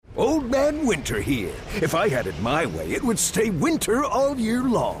Old Man Winter here. If I had it my way, it would stay winter all year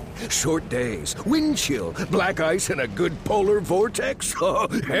long. Short days, wind chill, black ice, and a good polar vortex. Oh,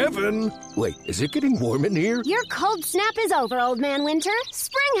 heaven. Wait, is it getting warm in here? Your cold snap is over, Old Man Winter.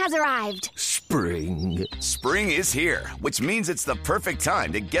 Spring has arrived. Spring. Spring is here, which means it's the perfect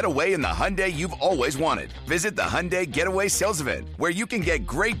time to get away in the Hyundai you've always wanted. Visit the Hyundai Getaway Sales Event, where you can get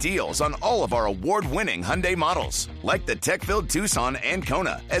great deals on all of our award-winning Hyundai models, like the tech-filled Tucson and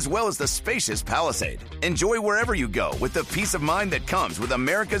Kona, as well as the spacious Palisade. Enjoy wherever you go with the peace of mind that comes with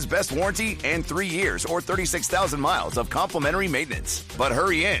America's best warranty and 3 years or 36,000 miles of complimentary maintenance. But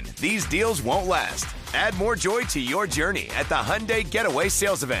hurry in, these deals won't last. Add more joy to your journey at the Hyundai Getaway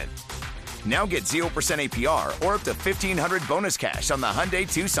Sales Event. Now get 0% APR or up to $1,500 bonus cash on the Hyundai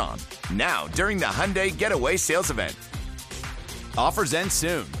Tucson. Now, during the Hyundai Getaway Sales Event. Offers end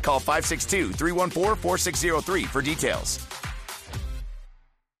soon. Call 562-314-4603 for details.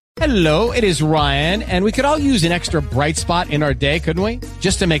 Hello, it is Ryan, and we could all use an extra bright spot in our day, couldn't we?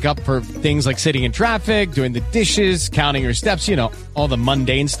 Just to make up for things like sitting in traffic, doing the dishes, counting your steps, you know, all the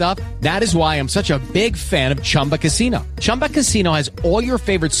mundane stuff. That is why I'm such a big fan of Chumba Casino. Chumba Casino has all your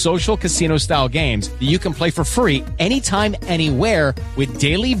favorite social casino-style games that you can play for free anytime, anywhere with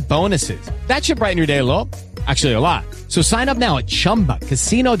daily bonuses. That should brighten your day a little. Actually, a lot. So sign up now at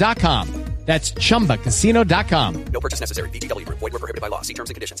ChumbaCasino.com. That's ChumbaCasino.com. No purchase necessary. VGW Group. Void where prohibited by law. See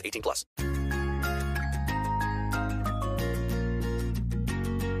terms and conditions. 18 plus.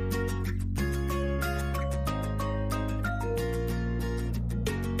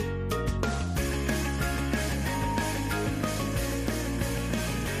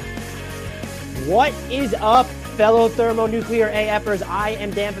 What is up, fellow thermonuclear AFers? I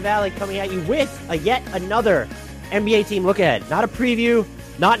am Dan Favale coming at you with yet another NBA team look ahead. Not a preview,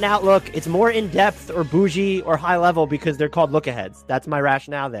 not an outlook. It's more in-depth or bougie or high-level because they're called look-aheads. That's my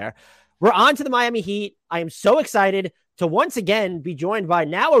rationale there. We're on to the Miami Heat. I am so excited to once again be joined by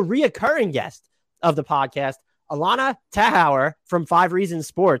now a reoccurring guest of the podcast, Alana Tahauer from 5 Reasons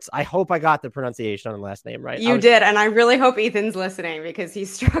Sports. I hope I got the pronunciation on the last name right. You did, and I really hope Ethan's listening because he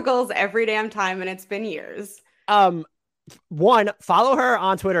struggles every damn time, and it's been years. One, follow her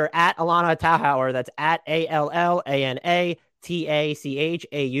on Twitter at Alana Tahauer. That's at ALLANATACHAUER.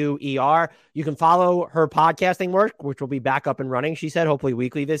 You can follow her podcasting work, which will be back up and running, she said, hopefully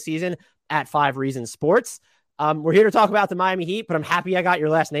weekly this season, at 5 Reasons Sports. We're here to talk about the Miami Heat, but I'm happy I got your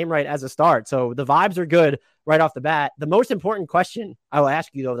last name right as a start. So the vibes are good right off the bat. The most important question I will ask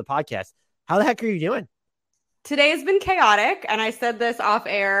you, though, of the podcast, how the heck are you doing? Today has been chaotic, and I said this off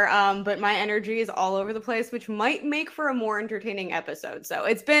air, but my energy is all over the place, which might make for a more entertaining episode. So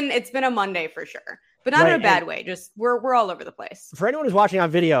it's been a Monday for sure, but not in a bad way. Just we're all over the place. For anyone who's watching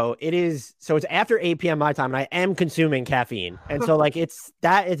on video, it's after 8 p.m. my time, and I am consuming caffeine, and so like it's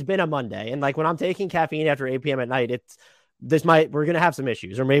been a Monday, and like when I'm taking caffeine after 8 p.m. at night, we're gonna have some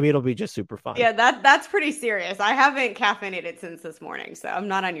issues, or maybe it'll be just super fun. Yeah, that's pretty serious. I haven't caffeinated since this morning, so I'm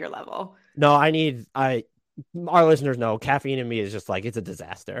not on your level. No, our listeners know caffeine in me is just like, it's a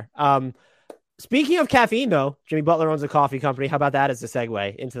disaster. Speaking of caffeine, though, Jimmy Butler owns a coffee company. How about that as a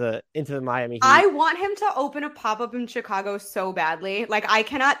segue into the Miami Heat? I want him to open a pop-up in Chicago so badly. Like, I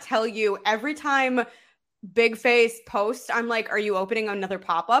cannot tell you, every time Big Face posts, I'm like, are you opening another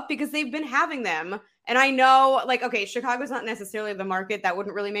pop-up? Because they've been having them. And I know, like, okay, Chicago's not necessarily the market. That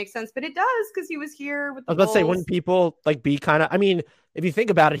wouldn't really make sense, but it does because he was here with the I was about to say, Bulls. wouldn't people like be kind of, I mean, if you think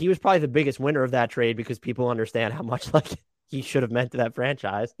about it, he was probably the biggest winner of that trade because people understand how much like he should have meant to that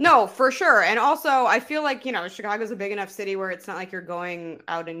franchise. No, for sure. And also, I feel like, Chicago's a big enough city where it's not like you're going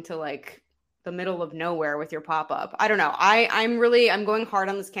out into like the middle of nowhere with your pop-up. I don't know. I'm going hard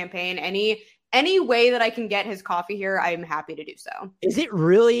on this campaign. Any way that I can get his coffee here, I'm happy to do so. Is it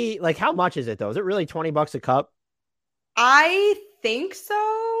really, like, how much is it though? Is it really $20 a cup? I think so.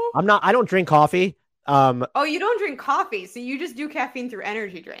 I don't drink coffee. Oh, you don't drink coffee, so you just do caffeine through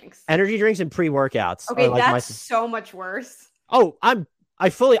energy drinks. Energy drinks and pre-workouts. Okay, that's so much worse. Oh, I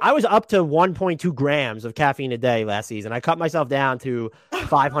was up to 1.2 grams of caffeine a day last season. I cut myself down to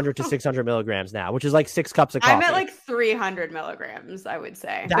 500 to 600 milligrams now, which is like 6 cups of coffee. I'm at like 300 milligrams, I would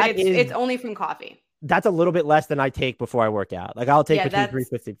say. It's only from coffee. That's a little bit less than I take before I work out. Like I'll take between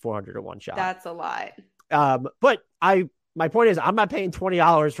 350 and 400 in one shot. That's a lot. But my point is, I'm not paying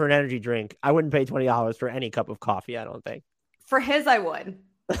 $20 for an energy drink. I wouldn't pay $20 for any cup of coffee, I don't think. For his, I would.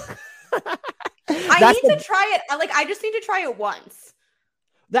 I need to try it. Like, I just need to try it once.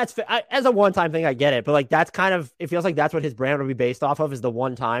 As a one-time thing, I get it, but like that's kind of it feels like that's what his brand would be based off of is the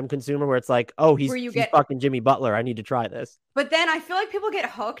one-time consumer where it's like, oh, he's fucking Jimmy Butler. I need to try this. But then I feel like people get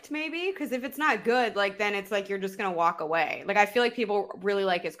hooked maybe because if it's not good, like then it's like you're just gonna walk away. Like I feel like people really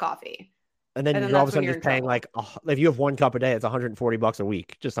like his coffee, and then you're all of a sudden just paying like if you have one cup a day, it's $140 a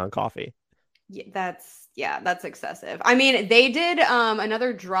week just on coffee. Yeah, that's excessive. I mean, they did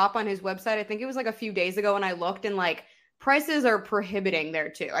another drop on his website. I think it was like a few days ago, and I looked and like. Prices are prohibiting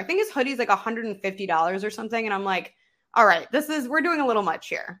there too. I think his hoodie's like $150 or something. And I'm like, all right, we're doing a little much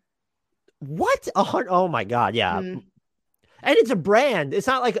here. What? Oh my God. Yeah. Mm-hmm. And it's a brand. It's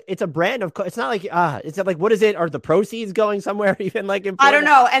not like it's a brand of, it's not like, what is it? Are the proceeds going somewhere even like important? I don't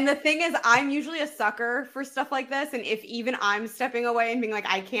know. And the thing is, I'm usually a sucker for stuff like this. And if even I'm stepping away and being like,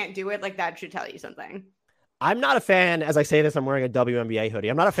 I can't do it, like that should tell you something. I'm not a fan, as I say this, I'm wearing a WNBA hoodie.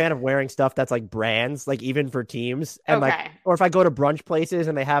 I'm not a fan of wearing stuff that's like brands, like even for teams. And like, or if I go to brunch places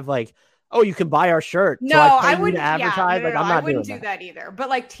and they have like, oh, you can buy our shirt. No, so I wouldn't advertise. I'm not I wouldn't do that either. But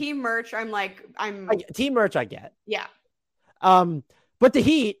like team merch, team merch, I get. Yeah. But the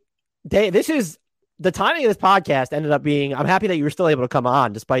Heat, this is the timing of this podcast ended up being, I'm happy that you were still able to come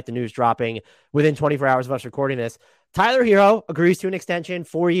on despite the news dropping within 24 hours of us recording this. Tyler Hero agrees to an extension,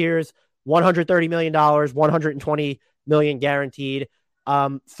 4 years, $130 million, $120 million guaranteed.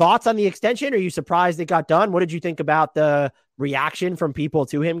 Thoughts on the extension? Are you surprised it got done? What did you think about the reaction from people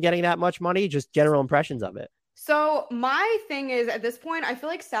to him getting that much money? Just general impressions of it. So my thing is at this point, I feel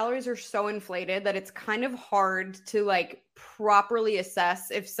like salaries are so inflated that it's kind of hard to like properly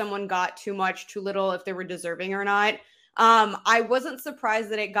assess if someone got too much, too little, if they were deserving or not. I wasn't surprised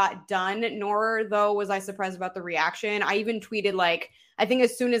that it got done, nor though was I surprised about the reaction. I even tweeted like, I think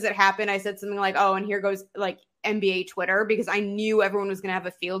as soon as it happened, I said something like, oh, and here goes like NBA Twitter, because I knew everyone was going to have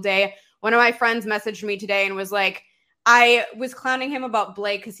a field day. One of my friends messaged me today and was like, I was clowning him about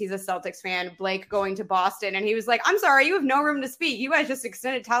Blake because he's a Celtics fan, Blake going to Boston. And he was like, I'm sorry, you have no room to speak. You guys just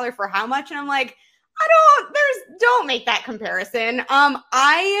extended Tyler for how much? And I'm like, don't make that comparison. I'm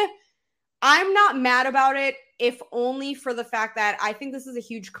not mad about it, if only for the fact that I think this is a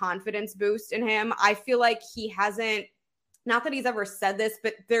huge confidence boost in him. I feel like he hasn't, not that he's ever said this,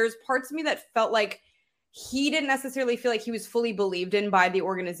 but there's parts of me that felt like he didn't necessarily feel like he was fully believed in by the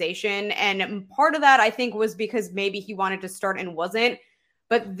organization. And part of that, I think, was because maybe he wanted to start and wasn't.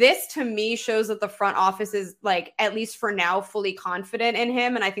 But this, to me, shows that the front office is, like, at least for now, fully confident in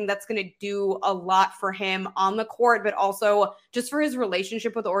him. And I think that's going to do a lot for him on the court, but also just for his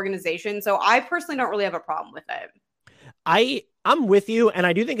relationship with the organization. So I personally don't really have a problem with it. I'm with you, and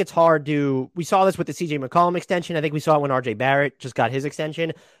I do think it's hard we saw this with the CJ McCollum extension. I think we saw it when RJ Barrett just got his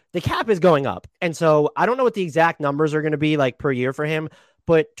extension. The cap is going up. And so I don't know what the exact numbers are going to be like per year for him,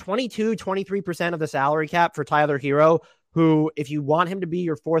 but 23% of the salary cap for Tyler Hero, who, if you want him to be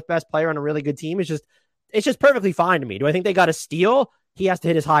your fourth best player on a really good team, it's just perfectly fine to me. Do I think they got a steal? He has to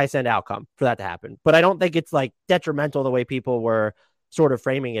hit his highest end outcome for that to happen. But I don't think it's like detrimental the way people were sort of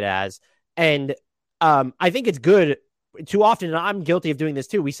framing it as. And I think it's good. Too often, and I'm guilty of doing this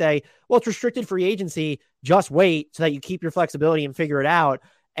too, we say, well, it's restricted free agency, just wait so that you keep your flexibility and figure it out.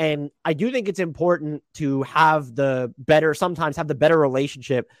 And I do think it's important to sometimes have the better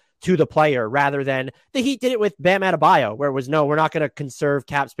relationship to the player rather than the Heat did it with Bam Adebayo, where it was, no, we're not going to conserve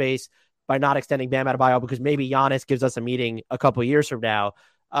cap space by not extending Bam Adebayo because maybe Giannis gives us a meeting a couple of years from now.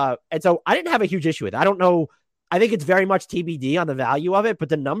 And so I didn't have a huge issue with it. I don't know. I think it's very much TBD on the value of it, but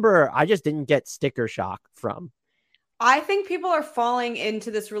the number I just didn't get sticker shock from. I think people are falling into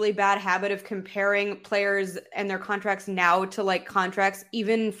this really bad habit of comparing players and their contracts now to like contracts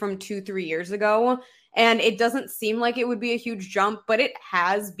even from 2-3 years ago. And it doesn't seem like it would be a huge jump, but it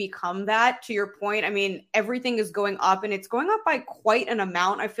has become that, to your point. I mean, everything is going up and it's going up by quite an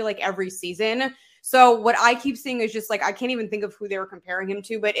amount, I feel like, every season. So what I keep seeing is just like, I can't even think of who they were comparing him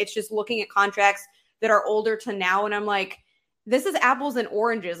to, but it's just looking at contracts that are older to now. And I'm like, this is apples and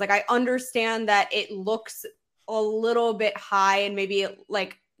oranges. Like, I understand that it looks a little bit high and maybe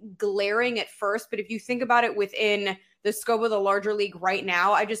like glaring at first, but if you think about it within the scope of the larger league right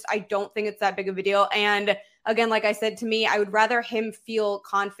now, I don't think it's that big of a deal. And again, like I said, to me, I would rather him feel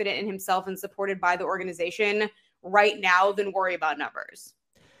confident in himself and supported by the organization right now than worry about numbers.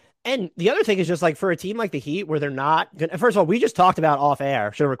 And the other thing is just like for a team like the Heat where they're not going to, first of all, we just talked about off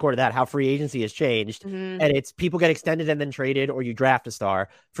air, should have recorded that, how free agency has changed. Mm-hmm. And it's people get extended and then traded or you draft a star.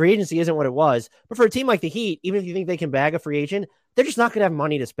 Free agency isn't what it was. But for a team like the Heat, even if you think they can bag a free agent, they're just not going to have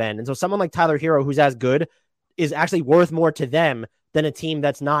money to spend. And so someone like Tyler Hero, who's as good, is actually worth more to them than a team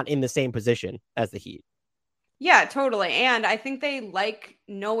that's not in the same position as the Heat. Yeah, totally. And I think they like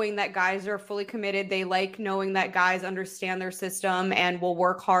knowing that guys are fully committed. They like knowing that guys understand their system and will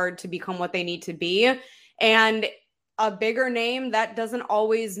work hard to become what they need to be. And a bigger name, that doesn't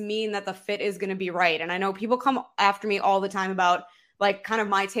always mean that the fit is going to be right. And I know people come after me all the time about like kind of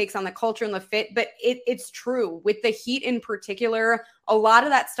my takes on the culture and the fit, but it's true. With the Heat in particular, a lot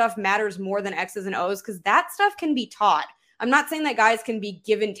of that stuff matters more than X's and O's because that stuff can be taught. I'm not saying that guys can be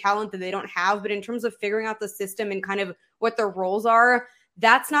given talent that they don't have, but in terms of figuring out the system and kind of what their roles are,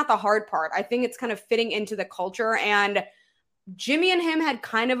 that's not the hard part. I think it's kind of fitting into the culture. And Jimmy and him had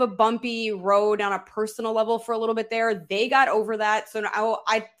kind of a bumpy road on a personal level for a little bit there. They got over that. So now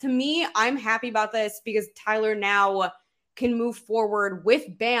to me, I'm happy about this because Tyler now can move forward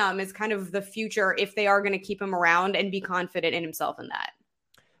with Bam as kind of the future if they are going to keep him around and be confident in himself in that.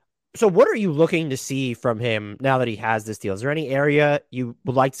 So what are you looking to see from him now that he has this deal? Is there any area you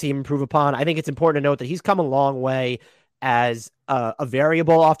would like to see him improve upon? I think it's important to note that he's come a long way as a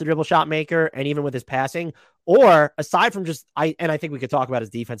variable off the dribble shot maker and even with his passing, or aside from just, I think we could talk about his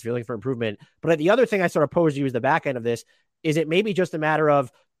defense if you're looking for improvement. But the other thing I sort of posed to you as the back end of this is it maybe just a matter of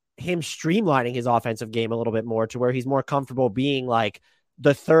him streamlining his offensive game a little bit more to where he's more comfortable being like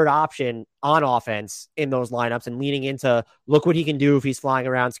the third option on offense in those lineups and leaning into look what he can do if he's flying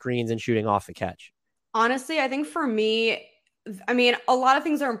around screens and shooting off the catch. Honestly, I think for me, I mean, a lot of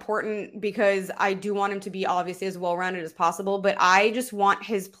things are important because I do want him to be obviously as well-rounded as possible, but I just want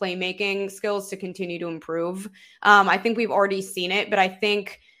his playmaking skills to continue to improve. I think we've already seen it, but I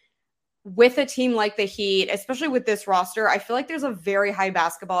think with a team like the Heat, especially with this roster, I feel like there's a very high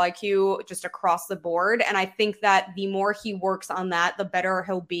basketball IQ just across the board. And I think that the more he works on that, the better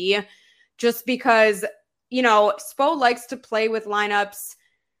he'll be. Just because, Spo likes to play with lineups.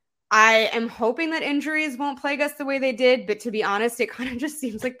 I am hoping that injuries won't plague us the way they did, but to be honest, it kind of just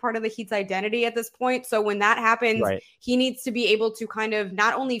seems like part of the Heat's identity at this point. So when that happens, right, he needs to be able to kind of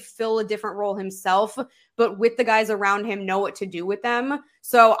not only fill a different role himself, but with the guys around him, know what to do with them.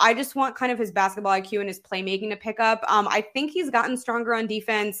 So I just want kind of his basketball IQ and his playmaking to pick up. I think he's gotten stronger on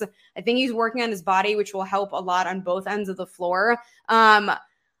defense. I think he's working on his body, which will help a lot on both ends of the floor.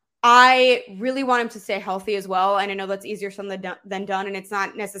 I really want him to stay healthy as well. And I know that's easier said than done. And it's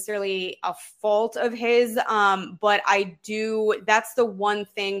not necessarily a fault of his. But that's the one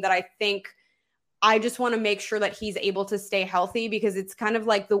thing that I think I just want to make sure that he's able to stay healthy because it's kind of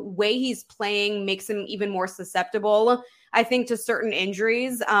like the way he's playing makes him even more susceptible, I think, to certain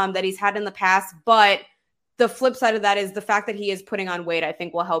injuries that he's had in the past. But the flip side of that is the fact that he is putting on weight, I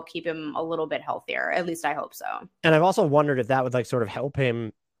think will help keep him a little bit healthier. At least I hope so. And I've also wondered if that would like sort of help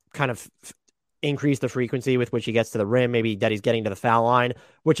him kind of increase the frequency with which he gets to the rim, maybe that he's getting to the foul line,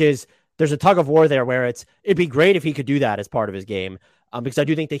 which is there's a tug of war there where it'd be great if he could do that as part of his game. Because I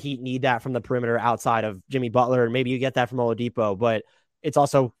do think the Heat need that from the perimeter outside of Jimmy Butler, and maybe you get that from Oladipo, but it's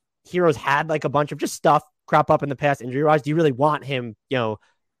also Heroes had like a bunch of just stuff crop up in the past injury-wise. Do you really want him,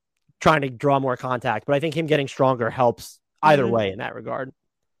 trying to draw more contact? But I think him getting stronger helps either way in that regard.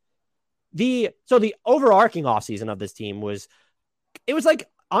 So the overarching offseason of this team was like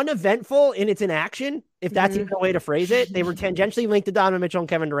uneventful in its inaction, if that's even a way to phrase it. They were tangentially linked to Donovan Mitchell and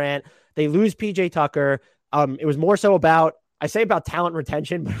Kevin Durant. They lose PJ Tucker. It was more so about talent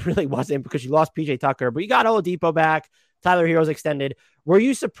retention, but it really wasn't because you lost PJ Tucker, but you got Oladipo back, Tyler Heroes extended. Were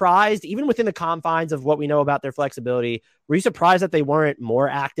you surprised, even within the confines of what we know about their flexibility, were you surprised that they weren't more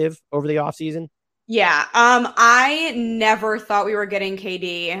active over the offseason? Yeah. I never thought we were getting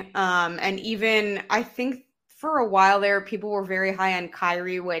KD. And even I think for a while there, people were very high on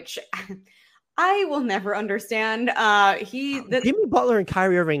Kyrie, which I will never understand. Jimmy Butler and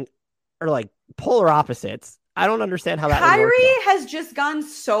Kyrie Irving are like polar opposites. I don't understand how that Kyrie has just gone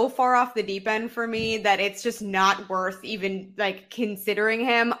so far off the deep end for me that it's just not worth even like considering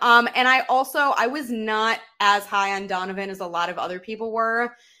him. And I was not as high on Donovan as a lot of other people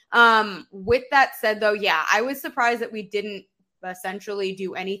were. With that said though, yeah, I was surprised that we didn't essentially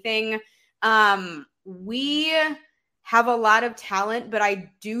do anything. We have a lot of talent, but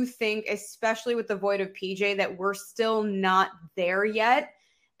I do think, especially with the void of PJ, that we're still not there yet.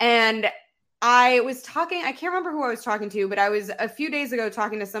 And I can't remember who I was talking to, but I was a few days ago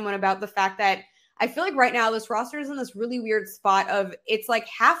talking to someone about the fact that I feel like right now this roster is in this really weird spot of it's like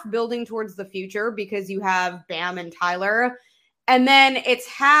half building towards the future because you have Bam and Tyler. And then it's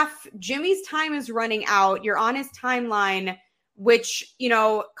half Jimmy's time is running out. You're on his timeline, which,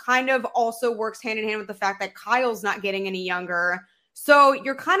 kind of also works hand in hand with the fact that Kyle's not getting any younger. So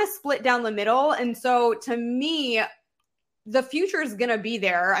you're kind of split down the middle. And so to me, the future is going to be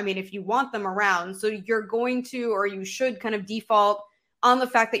there. I mean, if you want them around, so you're going to, or you should kind of default on the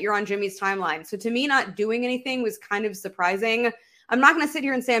fact that you're on Jimmy's timeline. So to me, not doing anything was kind of surprising. I'm not going to sit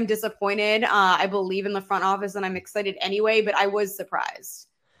here and say I'm disappointed. I believe in the front office and I'm excited anyway, but I was surprised.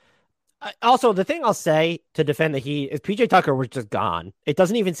 Also, the thing I'll say to defend the Heat is PJ Tucker was just gone. It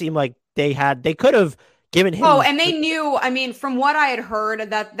doesn't even seem like they could have given him. Oh, and they knew, I mean, from what I had heard,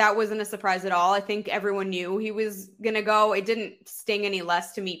 that wasn't a surprise at all. I think everyone knew he was going to go. It didn't sting any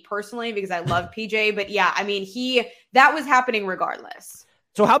less to me personally because I love PJ. But yeah, I mean, that was happening regardless.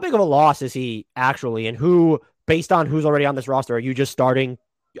 So how big of a loss is he actually? And based on who's already on this roster, are you just starting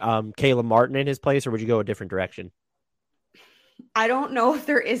Caleb Martin in his place, or would you go a different direction? I don't know if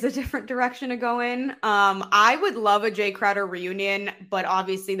there is a different direction to go in. I would love a Jay Crowder reunion, but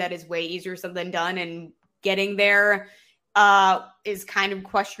obviously that is way easier said than done. And getting there is kind of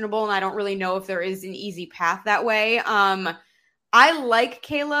questionable. And I don't really know if there is an easy path that way. I like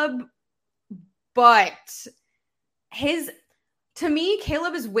Caleb, but to me,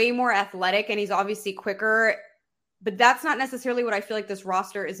 Caleb is way more athletic and he's obviously quicker. But that's not necessarily what I feel like this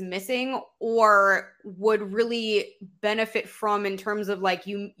roster is missing or would really benefit from in terms of like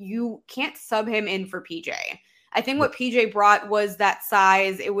you can't sub him in for PJ. I think what PJ brought was that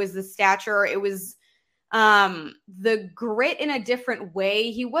size. It was the stature. It was the grit in a different way.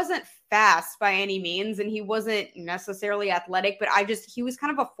 He wasn't fast by any means and he wasn't necessarily athletic, but he was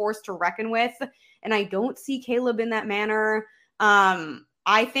kind of a force to reckon with. And I don't see Caleb in that manner.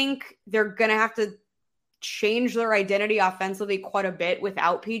 I think they're going to have to change their identity offensively quite a bit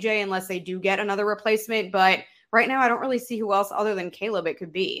without PJ unless they do get another replacement. But right now, I don't really see who else other than Caleb it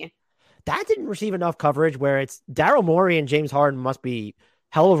could be. That didn't receive enough coverage where it's Daryl Morey and James Harden must be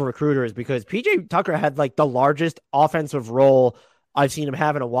hell of recruiters because PJ Tucker had like the largest offensive role I've seen him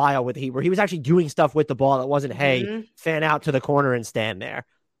have in a while with the Heat, where he was actually doing stuff with the ball that wasn't, hey, fan out to the corner and stand there.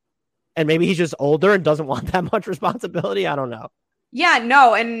 And maybe he's just older and doesn't want that much responsibility. I don't know. Yeah,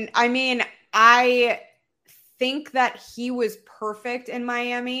 no. And I mean, I think that he was perfect in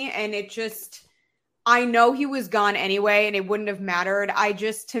Miami and I know he was gone anyway and it wouldn't have mattered.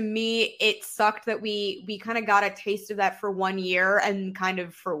 To me, it sucked that we kind of got a taste of that for 1 year and kind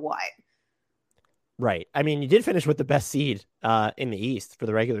of for what? Right. I mean, you did finish with the best seed in the East for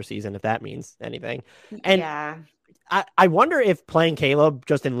the regular season, if that means anything. And yeah. I wonder if playing Caleb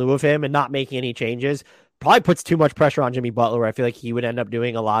just in lieu of him and not making any changes probably puts too much pressure on Jimmy Butler, where I feel like he would end up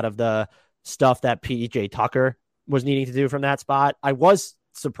doing a lot of the stuff that PJ Tucker was needing to do from that spot. I was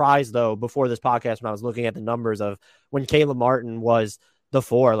surprised though, before this podcast, when I was looking at the numbers of when Caleb Martin was the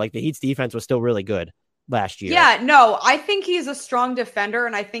 4, like the Heat's defense was still really good last year. Yeah, no, I think he's a strong defender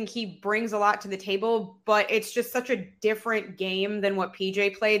and I think he brings a lot to the table, but it's just such a different game than what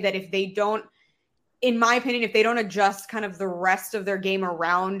PJ played that if they don't, in my opinion, if they don't adjust kind of the rest of their game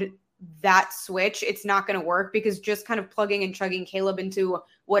around that switch, it's not going to work because just kind of plugging and chugging Caleb into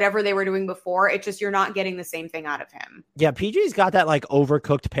whatever they were doing before, you're not getting the same thing out of him. Yeah, PJ's got that like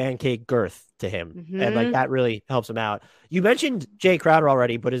overcooked pancake girth to him. And like that really helps him out. You mentioned Jay Crowder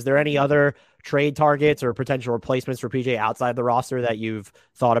already, but is there any other trade targets or potential replacements for PJ outside the roster that you've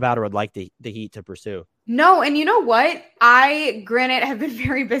thought about or would like the Heat to pursue? No, and you know what? I, granted, have been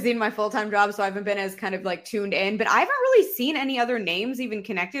very busy in my full-time job, so I haven't been as kind of like tuned in, but I haven't really seen any other names even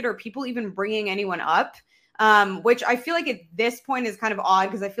connected or people even bringing anyone up, which I feel like at this point is kind of odd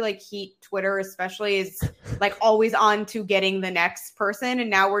because I feel like Heat Twitter especially is like always on to getting the next person, and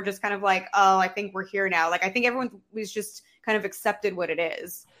now we're just kind of like, oh, I think we're here now. Like I think everyone was just kind of accepted what it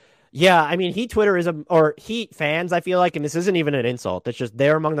is. Yeah, I mean, Heat Twitter or Heat fans, I feel like, and this isn't even an insult. It's just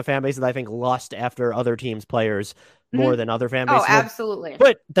they're among the fan bases that I think lust after other teams' players more than other fan bases. Oh, absolutely.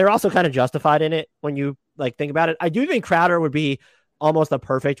 But they're also kind of justified in it when you like think about it. I do think Crowder would be almost a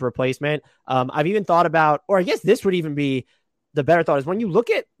perfect replacement. I've even thought about, or I guess this would even be the better thought, is when you look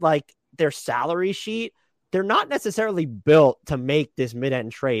at like their salary sheet, they're not necessarily built to make this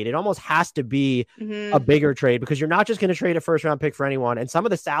mid-end trade. It almost has to be a bigger trade because you're not just going to trade a first-round pick for anyone. And some of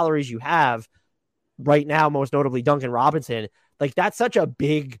the salaries you have right now, most notably Duncan Robinson, like that's such a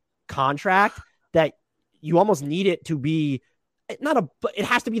big contract that you almost need it to be it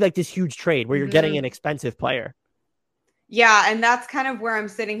has to be like this huge trade where you're getting an expensive player. Yeah, and that's kind of where I'm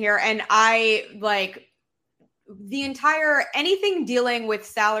sitting here. And I like anything dealing with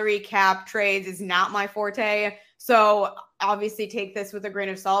salary cap trades is not my forte. So obviously take this with a grain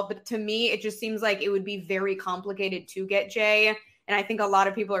of salt. But to me, it just seems like it would be very complicated to get Jay. And I think a lot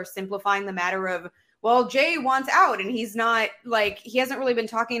of people are simplifying the matter of, well, Jay wants out and he's not like, he hasn't really been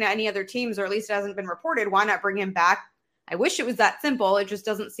talking to any other teams, or at least it hasn't been reported. Why not bring him back? I wish it was that simple. It just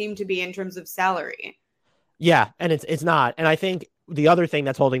doesn't seem to be in terms of salary. Yeah, and it's not. And I think the other thing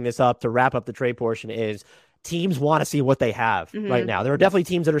that's holding this up to wrap up the trade portion is teams want to see what they have Mm-hmm. right now. There are definitely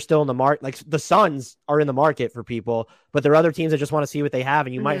teams that are still in the market. Like the Suns are in the market for people, but there are other teams that just want to see what they have.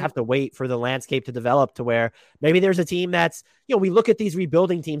 And you might have to wait for the landscape to develop to where maybe there's a team that's, we look at these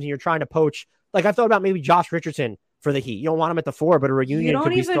rebuilding teams and you're trying to poach. Like I've thought about maybe Josh Richardson for the Heat. You don't want him at the 4, but a reunion could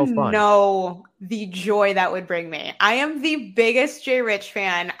be still fun. You don't even know the joy that would bring me. I am the biggest Jay Rich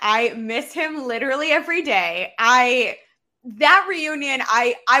fan. I miss him literally every day. That reunion,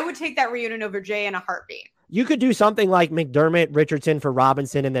 I would take that reunion over Jay in a heartbeat. You could do something like McDermott, Richardson for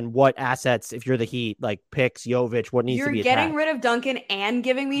Robinson, and then what assets, if you're the Heat, like picks, Jovic, what needs to be attached? You're getting rid of Duncan and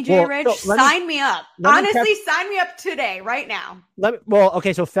giving me Jay Rich? Sign me up. Honestly, sign me up today, right now.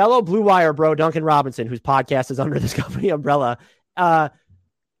 Okay, so fellow Blue Wire bro, Duncan Robinson, whose podcast is under this company umbrella,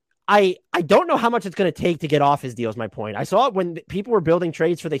 I don't know how much it's going to take to get off his deal is my point. I saw it when people were building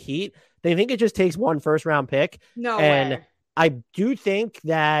trades for the Heat. They think it just takes 1 first-round pick. No and way. I do think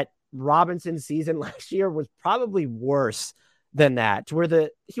that Robinson's season last year was probably worse than that, to where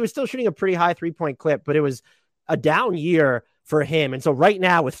he was still shooting a pretty high 3-point clip, but it was a down year for him. And so right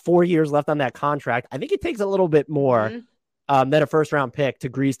now with 4 years left on that contract, I think it takes a little bit more than a first round pick to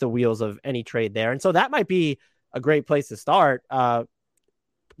grease the wheels of any trade there. And so that might be a great place to start. What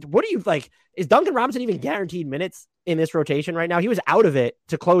do you like? Is Duncan Robinson even guaranteed minutes in this rotation right now? He was out of it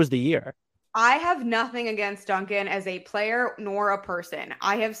to close the year. I have nothing against Duncan as a player nor a person.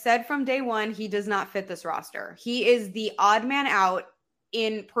 I have said from day one, he does not fit this roster. He is the odd man out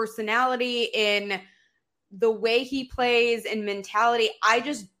in personality, in the way he plays, in mentality. I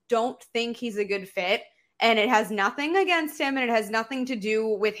just don't think he's a good fit. And it has nothing against him, and it has nothing to do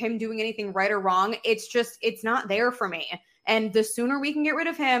with him doing anything right or wrong. It's not there for me. And the sooner we can get rid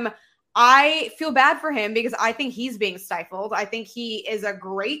of him, I feel bad for him because I think he's being stifled. I think he is a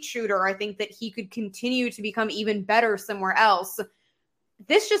great shooter. I think that he could continue to become even better somewhere else.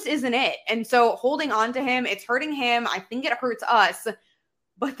 This just isn't it. And so holding on to him, it's hurting him. I think it hurts us.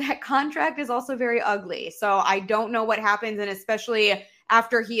 But that contract is also very ugly. So I don't know what happens. And especially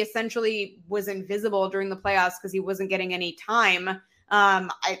after he essentially was invisible during the playoffs because he wasn't getting any time,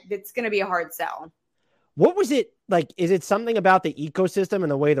 it's going to be a hard sell. What was it like? Is it something about the ecosystem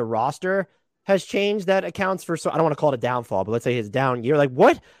and the way the roster has changed that accounts for? So I don't want to call it a downfall, but let's say his down year. Like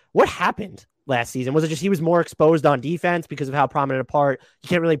what happened last season? Was it just he was more exposed on defense because of how prominent a part? You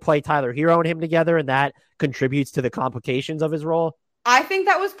can't really play Tyler Hero and him together, and that contributes to the complications of his role. I think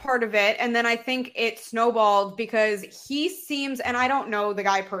that was part of it. And then I think it snowballed because he seems, and I don't know the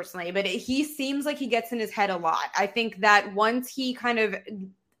guy personally, but he seems like he gets in his head a lot. I think that once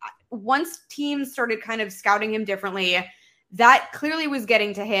teams started kind of scouting him differently, that clearly was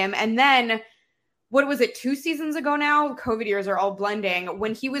getting to him. And then, what was it, 2 seasons ago now? COVID years are all blending.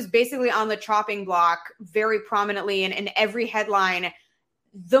 When he was basically on the chopping block very prominently in every headline,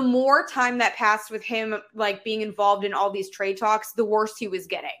 the more time that passed with him, like being involved in all these trade talks, the worse he was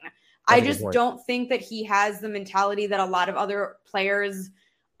getting. I just don't think that he has the mentality that a lot of other players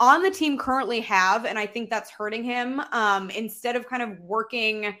on the team currently have. And I think that's hurting him. Instead of kind of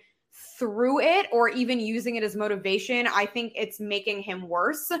working through it or even using it as motivation, I think it's making him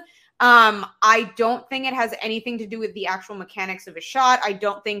worse. I don't think it has anything to do with the actual mechanics of his shot. I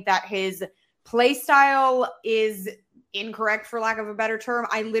don't think that his play style is incorrect, for lack of a better term.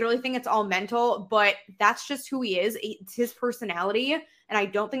 I literally think it's all mental, but that's just who he is. It's his personality, and I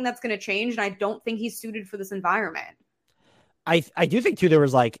don't think that's going to change, and I don't think he's suited for this environment. I do think, too, there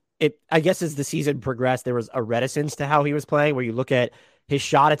was I guess as the season progressed, there was a reticence to how he was playing, where you look at his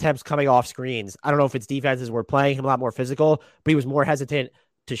shot attempts coming off screens. I don't know if it's defenses were playing him a lot more physical, but he was more hesitant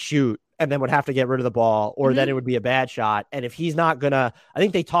to shoot and then would have to get rid of the ball, or then it would be a bad shot. And if he's not going to, I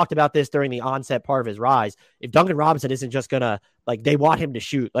think they talked about this during the onset part of his rise. If Duncan Robinson isn't just going to, they want him to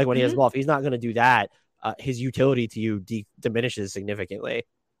shoot, when he has the ball, if he's not going to do that, his utility to you diminishes significantly.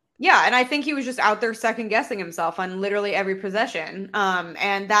 Yeah, and I think he was just out there second guessing himself on literally every possession.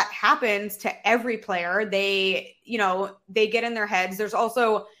 And that happens to every player. They get in their heads. There's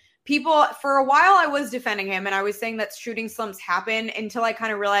also people, for a while I was defending him and I was saying that shooting slumps happen until I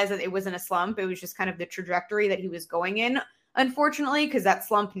kind of realized that it wasn't a slump. It was just kind of the trajectory that he was going in, unfortunately, because that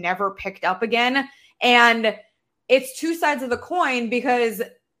slump never picked up again. And it's 2 sides of the coin, because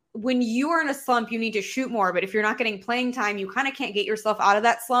when you are in a slump, you need to shoot more. But if you're not getting playing time, you kind of can't get yourself out of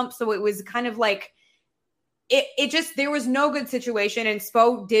that slump. So it was kind of like, there was no good situation, and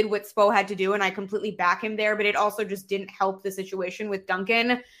Spo did what Spo had to do, and I completely back him there, but it also just didn't help the situation with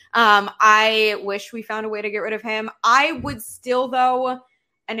Duncan. I wish we found a way to get rid of him. I would still, though,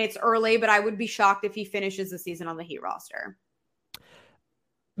 and it's early, but I would be shocked if he finishes the season on the Heat roster.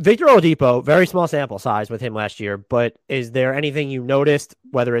 Victor Oladipo, very small sample size with him last year, but is there anything you noticed,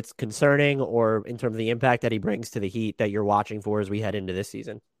 whether it's concerning or in terms of the impact that he brings to the Heat, that you're watching for as we head into this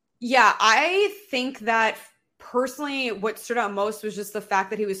season? Yeah, I think that personally what stood out most was just the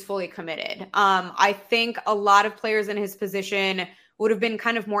fact that he was fully committed. I think a lot of players in his position would have been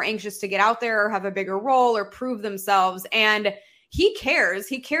kind of more anxious to get out there or have a bigger role or prove themselves. And he cares.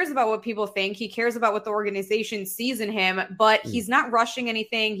 He cares about what people think. He cares about what the organization sees in him, but he's not rushing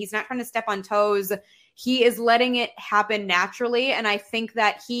anything. He's not trying to step on toes. He is letting it happen naturally. And I think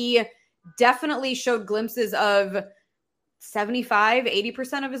that he definitely showed glimpses of 75,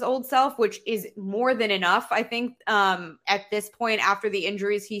 80% of his old self, which is more than enough, I think, at this point after the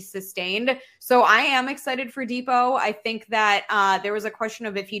injuries he sustained. So I am excited for Depot. I think that there was a question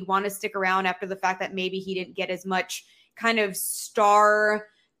of if he'd want to stick around after the fact that maybe he didn't get as much kind of star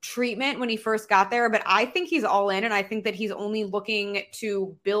treatment when he first got there, but I think he's all in, and I think that he's only looking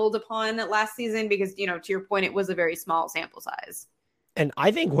to build upon last season because, to your point, it was a very small sample size. And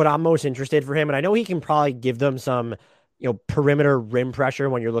I think what I'm most interested for him, and I know he can probably give them some, perimeter rim pressure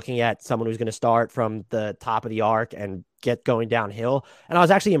when you're looking at someone who's going to start from the top of the arc and get going downhill. And I was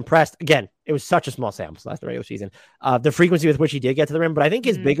actually impressed. Again, it was such a small sample size the regular season, the frequency with which he did get to the rim. But I think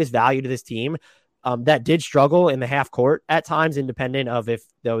his biggest value to this team that did struggle in the half court at times, independent of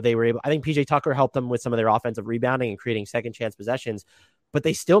though they were able. I think PJ Tucker helped them with some of their offensive rebounding and creating second chance possessions, but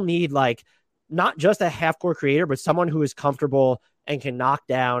they still need not just a half court creator, but someone who is comfortable and can knock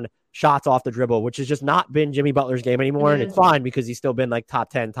down shots off the dribble, which has just not been Jimmy Butler's game anymore. And it's fine because he's still been top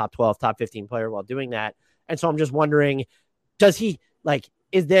 10, top 12, top 15 player while doing that. And so I'm just wondering, does he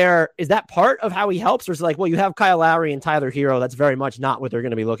is that part of how he helps? Or is it you have Kyle Lowry and Tyler Hero? That's very much not what they're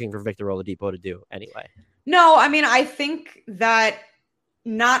going to be looking for Victor Oladipo to do anyway. No, I mean, I think that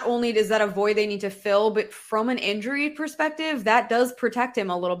not only does that a void they need to fill, but from an injury perspective, that does protect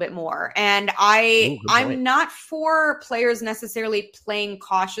him a little bit more. And I'm not for players necessarily playing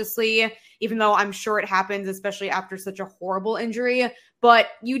cautiously, even though I'm sure it happens, especially after such a horrible injury. But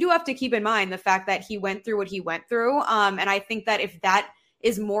you do have to keep in mind the fact that he went through what he went through. And I think that if that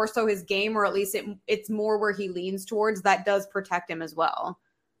is more so his game, or at least it's more where he leans towards, that does protect him as well.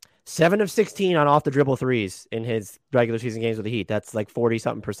 7 of 16 on off the dribble threes in his regular season games with the Heat. That's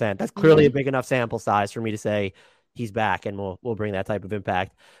 40-something%. That's clearly a big enough sample size for me to say he's back and we'll bring that type of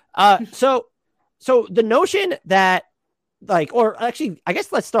impact. So the notion that or actually, I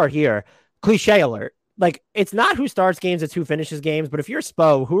guess let's start here. Cliche alert. It's not who starts games, it's who finishes games. But if you're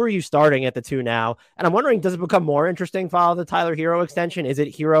Spo, who are you starting at the 2 now? And I'm wondering, does it become more interesting following the Tyler Hero extension? Is it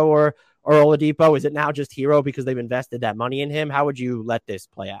Hero or Oladipo? Is it now just Hero because they've invested that money in him? How would you let this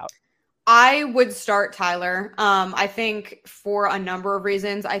play out? I would start Tyler. I think for a number of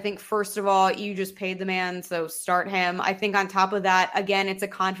reasons. I think, first of all, you just paid the man, so start him. I think on top of that, again, it's a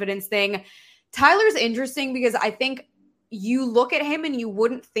confidence thing. Tyler's interesting because I think you look at him and you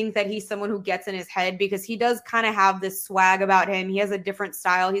wouldn't think that he's someone who gets in his head, because he does kind of have this swag about him. He has a different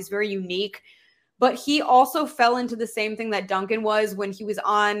style. He's very unique. But he also fell into the same thing that Duncan was when he was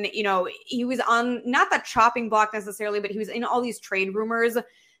on, he was on not the chopping block necessarily, but he was in all these trade rumors.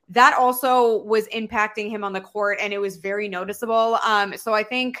 That also was impacting him on the court, and it was very noticeable. So I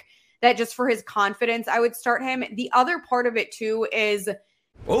think that just for his confidence, I would start him. The other part of it, too, is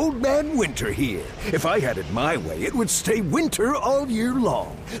Old Man Winter here. If I had it my way, it would stay winter all year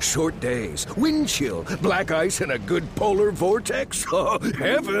long. Short days, wind chill, black ice, and a good polar vortex. Oh,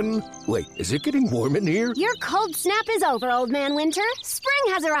 heaven. Wait, is it getting warm in here? Your cold snap is over, Old Man Winter.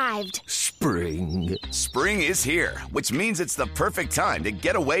 Spring has arrived. Spring. Spring is here, which means it's the perfect time to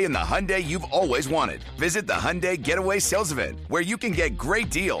get away in the Hyundai you've always wanted. Visit the Hyundai Getaway Sales Event, where you can get great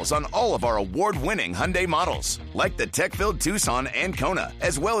deals on all of our award-winning Hyundai models, like the tech-filled Tucson and Kona,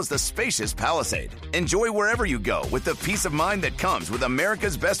 as well as the spacious Palisade. Enjoy wherever you go with the peace of mind that comes with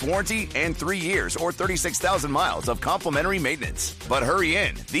America's best warranty and 3 years or 36,000 miles of complimentary maintenance. But hurry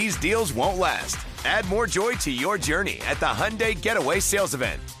in, these deals won't last. Add more joy to your journey at the Hyundai Getaway Sales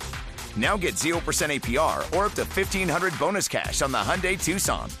Event. Now get 0% APR or up to $1,500 bonus cash on the Hyundai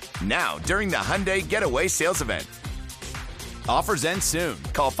Tucson. Now, during the Hyundai Getaway Sales Event. Offers end soon.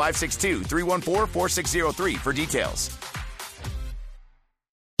 Call 562-314-4603 for details.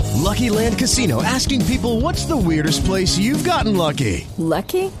 Lucky Land Casino, asking people, what's the weirdest place you've gotten lucky?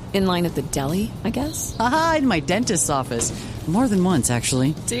 Lucky? In line at the deli, I guess? Aha, in my dentist's office. More than once,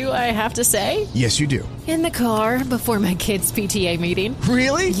 actually. Do I have to say? Yes, you do. In the car before my kids' PTA meeting.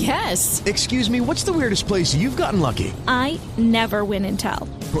 Really? Yes. Excuse me, what's the weirdest place you've gotten lucky? I never win and tell.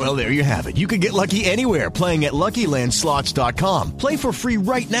 Well, there you have it. You can get lucky anywhere, playing at LuckyLandSlots.com. Play for free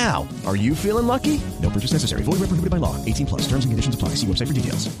right now. Are you feeling lucky? No purchase necessary. Void where prohibited by law. 18 plus. Terms and conditions apply. See website for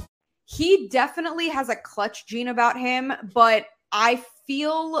details. He definitely has a clutch gene about him, but I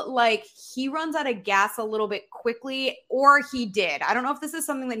feel like he runs out of gas a little bit quickly, or he did. I don't know if this is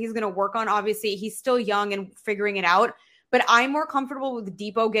something that he's going to work on. Obviously, he's still young and figuring it out, but I'm more comfortable with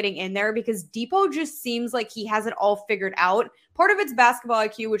Depot getting in there because Depot just seems like he has it all figured out. Part of it's basketball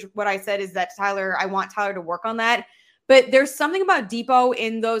IQ, which what I said is that I want Tyler to work on that. But there's something about Depot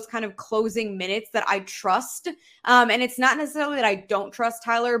in those kind of closing minutes that I trust. And it's not necessarily that I don't trust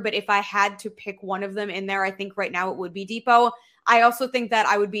Tyler, but if I had to pick one of them in there, I think right now it would be Depot. I also think that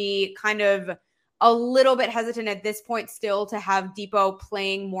I would be kind of a little bit hesitant at this point still to have Depot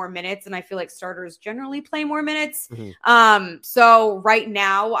playing more minutes. And I feel like starters generally play more minutes. Mm-hmm. So right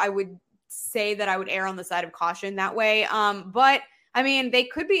now I would say that I would err on the side of caution that way. But I mean, they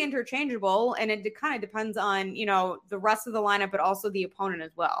could be interchangeable, and it kind of depends on, the rest of the lineup, but also the opponent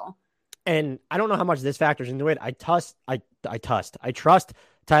as well. And I don't know how much this factors into it. I trust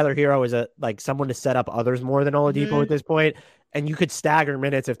Tyler Hero as someone to set up others more than Oladipo at this point. And you could stagger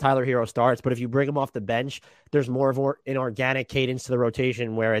minutes if Tyler Hero starts, but if you bring him off the bench, there's more of an organic cadence to the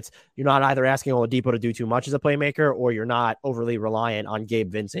rotation where you're not either asking Oladipo to do too much as a playmaker, or you're not overly reliant on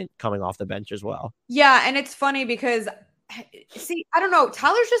Gabe Vincent coming off the bench as well. Yeah, and it's funny because see, I don't know.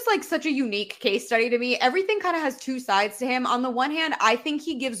 Tyler's just such a unique case study to me. Everything kind of has two sides to him. On the one hand, I think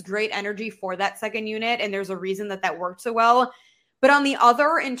he gives great energy for that second unit, and there's a reason that worked so well. But on the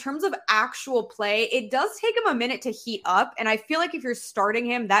other, in terms of actual play, it does take him a minute to heat up. And I feel like if you're starting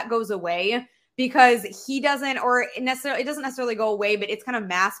him, that goes away because it doesn't necessarily go away, but it's kind of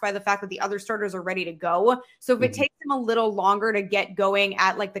masked by the fact that the other starters are ready to go. So if it takes him a little longer to get going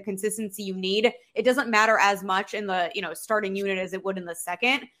at the consistency you need, it doesn't matter as much in the, starting unit as it would in the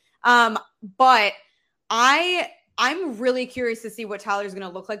second. But I'm really curious to see what Tyler's going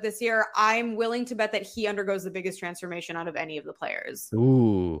to look like this year. I'm willing to bet that he undergoes the biggest transformation out of any of the players.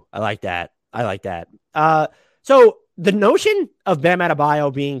 Ooh, I like that. So the notion of Bam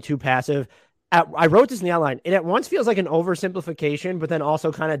Adebayo being too passive, I wrote this in the outline. It at once feels like an oversimplification, but then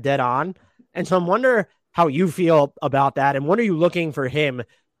also kind of dead on. And so I wonder how you feel about that. And what are you looking for him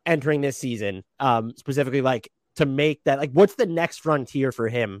entering this season? Specifically, to make that, what's the next frontier for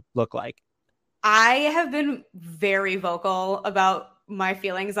him look like? I have been very vocal about my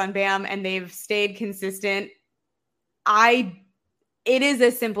feelings on Bam, and they've stayed consistent. It is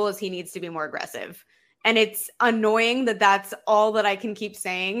as simple as he needs to be more aggressive. And it's annoying that that's all that I can keep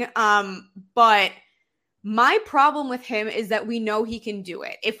saying. But my problem with him is that we know he can do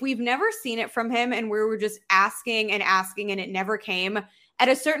it. If we've never seen it from him and we were just asking and it never came, at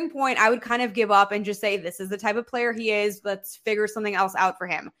a certain point, I would kind of give up and just say, this is the type of player he is. Let's figure something else out for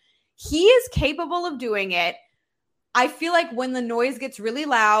him. He is capable of doing it. I feel like when the noise gets really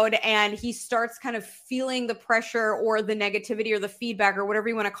loud and he starts kind of feeling the pressure or the negativity or the feedback or whatever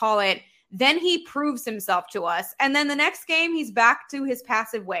you want to call it, then he proves himself to us. And then the next game, he's back to his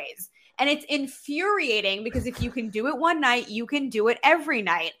passive ways. And it's infuriating because if you can do it one night, you can do it every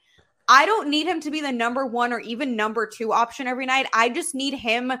night. I don't need him to be the number one or even number two option every night. I just need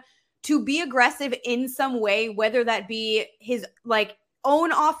him to be aggressive in some way, whether that be his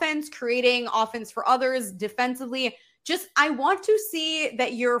own offense, creating offense for others defensively. I want to see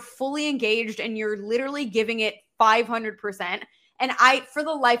that you're fully engaged and you're literally giving it 500%. And I, for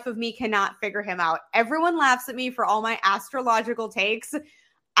the life of me, cannot figure him out. Everyone laughs at me for all my astrological takes.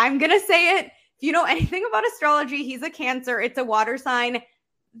 I'm going to say it. If you know anything about astrology, he's a Cancer. It's a water sign.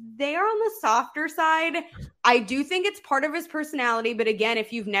 They are on the softer side. I do think it's part of his personality. But again,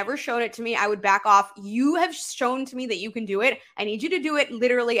 if you've never shown it to me, I would back off. You have shown to me that you can do it. I need you to do it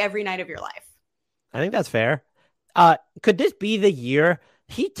literally every night of your life. I think that's fair. Could this be the year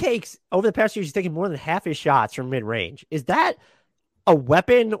he takes, over the past years, he's taken more than half his shots from mid-range? Is that a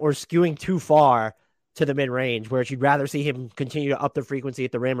weapon or skewing too far to the mid-range where you'd rather see him continue to up the frequency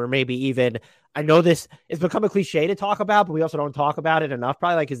at the rim, or maybe even, I know this has become a cliche to talk about, but we also don't talk about it enough.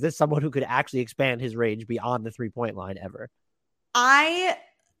 Probably is this someone who could actually expand his range beyond the 3-point line ever? I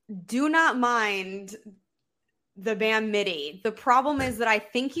do not mind the Bam midi. The problem is that I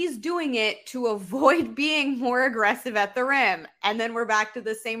think he's doing it to avoid being more aggressive at the rim. And then we're back to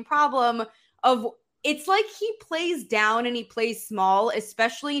the same problem of, it's like he plays down and he plays small,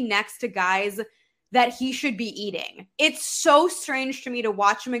 especially next to guys that he should be eating. It's so strange to me to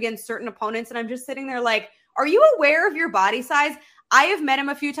watch him against certain opponents. And I'm just sitting there are you aware of your body size? I have met him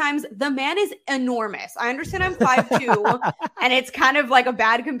a few times. The man is enormous. I understand I'm 5'2", and it's kind of a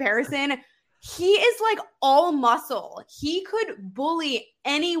bad comparison. He is all muscle. He could bully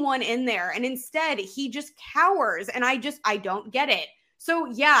anyone in there. And instead he just cowers. And I don't get it. So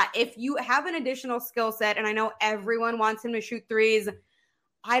yeah, if you have an additional skill set, and I know everyone wants him to shoot threes,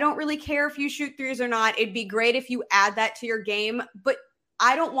 I don't really care if you shoot threes or not. It'd be great if you add that to your game, but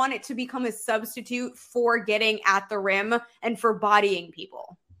I don't want it to become a substitute for getting at the rim and for bodying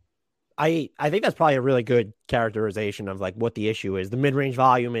people. I think that's probably a really good characterization of like what the issue is. The mid-range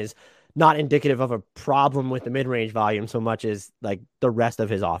volume is not indicative of a problem with the mid-range volume so much as like the rest of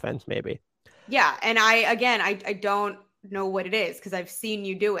his offense, maybe. Yeah. And I don't know what it is because I've seen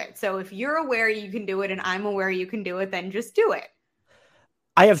you do it. So if you're aware you can do it and I'm aware you can do it, then just do it.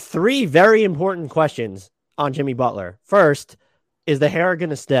 I have 3 very important questions on Jimmy Butler. First, is the hair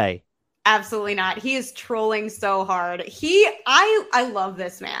going to stay? Absolutely not. He is trolling so hard. I love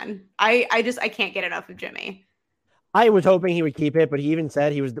this man. I can't get enough of Jimmy. I was hoping he would keep it, but he even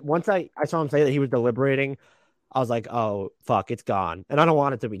said once I saw him say that he was deliberating, I was like, oh fuck, it's gone. And I don't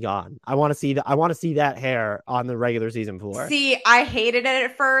want it to be gone. I want to see that hair on the regular season floor. See, I hated it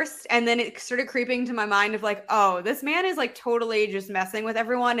at first, and then it started creeping to my mind of like, oh, this man is like totally just messing with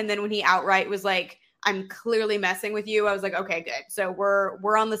everyone. And then when he outright was like, I'm clearly messing with you, I was like, okay, good. So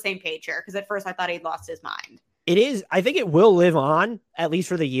we're on the same page here. Because at first I thought he'd lost his mind. It is. I think it will live on, at least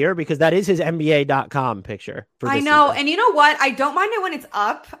for the year, because that is his NBA.com picture. I know. Season. And you know what? I don't mind it when it's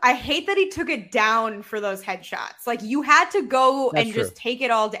up. I hate that he took it down for those headshots. Like, you had to go That's and true. Just take it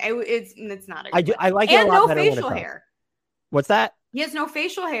all down. It's not a good I like it a lot no facial hair. What's that? He has no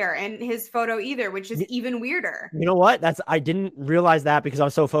facial hair in his photo either, which is even weirder. You know what? I didn't realize that because I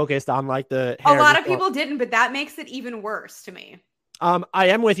was so focused on like the hair. A lot of people didn't, but that makes it even worse to me. I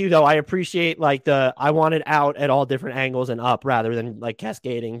am with you though. I appreciate like I want it out at all different angles and up rather than like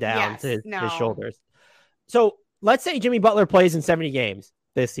cascading down to his shoulders. So let's say Jimmy Butler plays in 70 games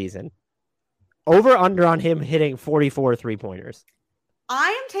this season. Over under on him hitting 44 3-pointers. I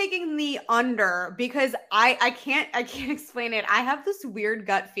am taking the under because I can't explain it. I have this weird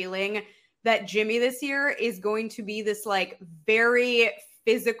gut feeling that Jimmy this year is going to be this like very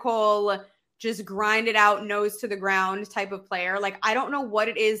physical, just grind it out, nose to the ground type of player. Like, I don't know what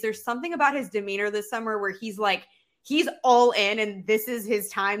it is. There's something about his demeanor this summer where he's all in and this is his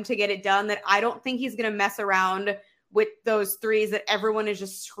time to get it done, that I don't think he's going to mess around with those threes that everyone is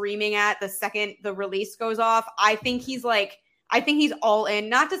just screaming at the second the release goes off. I think he's all in.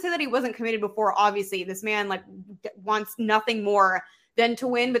 Not to say that he wasn't committed before. Obviously, this man like wants nothing more than to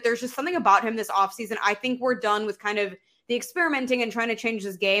win, but there's just something about him this offseason. I think we're done with kind of the experimenting and trying to change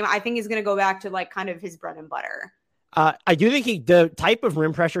his game. I think he's going to go back to like kind of his bread and butter. I do think the type of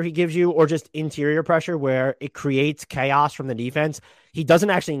rim pressure he gives you, or just interior pressure where it creates chaos from the defense, he doesn't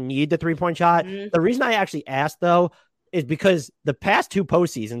actually need the 3-point shot. Mm-hmm. The reason I actually asked though is because the past 2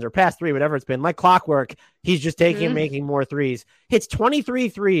 postseasons or past 3, whatever it's been, like clockwork, he's just taking and making more threes. Hits 23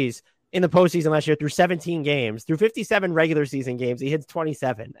 threes in the postseason last year through 17 games, through 57 regular season games. He hits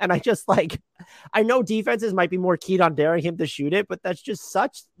 27. And I just I know defenses might be more keyed on daring him to shoot it, but that's just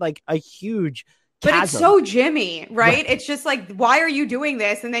such like a huge chasm. But it's so Jimmy, right? It's just like, why are you doing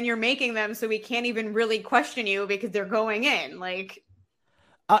this? And then you're making them so we can't even really question you because they're going in. Like,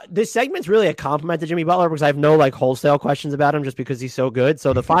 this segment's really a compliment to Jimmy Butler because I have no like wholesale questions about him just because he's so good.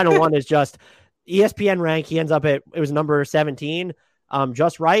 So the final one is just ESPN rank. He ends up it was number 17.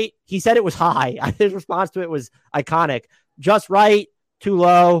 Just right. He said it was high. His response to it was iconic. Just right. Too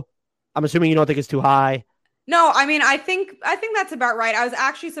low. I'm assuming you don't think it's too high. No, I mean, I think that's about right. I was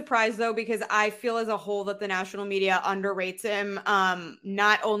actually surprised though, because I feel as a whole that the national media underrates him.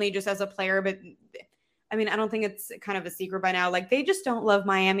 Not only just as a player, but I mean, I don't think it's kind of a secret by now. Like, they just don't love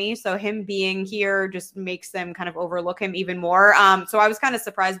Miami. So him being here just makes them kind of overlook him even more. So I was kind of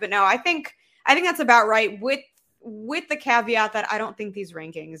surprised, but no, I think that's about right with the caveat that I don't think these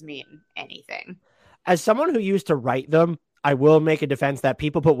rankings mean anything. As someone who used to write them, I will make a defense that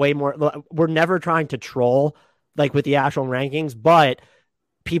people put way more. We're never trying to troll like with the actual rankings, but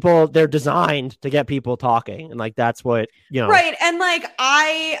they're designed to get people talking. And like, that's what, Right. And like,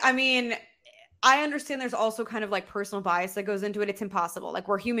 I mean, I understand there's also kind of like personal bias that goes into it. It's impossible. Like,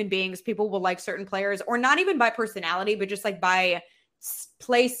 we're human beings. People will like certain players, or not even by personality, but just like by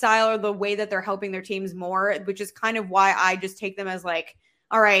play style or the way that they're helping their teams more, which is kind of why I just take them as like,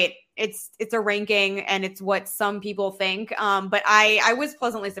 all right, it's a ranking and it's what some people think. But I was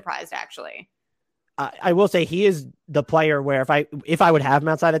pleasantly surprised, actually. I will say he is the player where if I would have him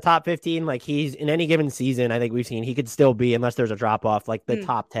outside the top 15, like he's in any given season, I think we've seen he could still be, unless there's a drop off, like the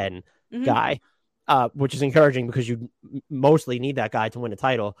top 10 guy, which is encouraging because you mostly need that guy to win a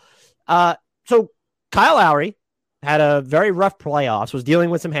title. So Kyle Lowry had a very rough playoffs, was dealing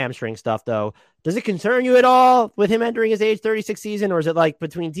with some hamstring stuff, though. Does it concern you at all with him entering his age 36 season, or is it like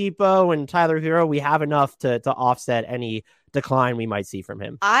between Depot and Tyler Hero, we have enough to offset any decline we might see from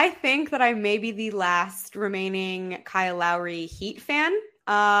him? I think that I may be the last remaining Kyle Lowry Heat fan.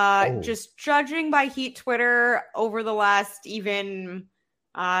 Just judging by Heat Twitter over the last even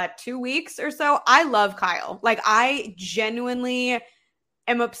 2 weeks or so, I love Kyle. Like, I genuinely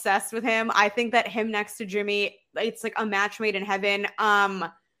am obsessed with him. I think that him next to Jimmy, it's like a match made in heaven.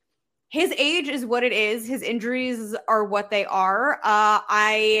 His age is what it is. His injuries are what they are.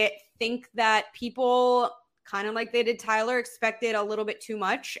 I think that people, kind of like they did Tyler, expected a little bit too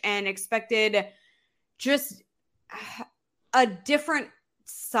much and expected just a different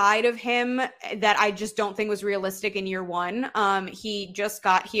side of him that I just don't think was realistic in year one. He just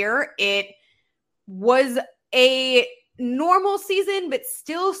got here. It was a normal season, but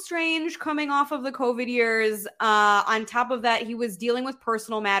still strange coming off of the COVID years. On top of that, he was dealing with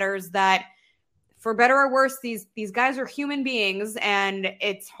personal matters that, for better or worse, these guys are human beings, and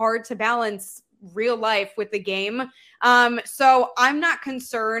it's hard to balance real life with the game. So I'm not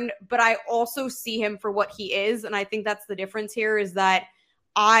concerned, but I also see him for what he is. And I think that's the difference here, is that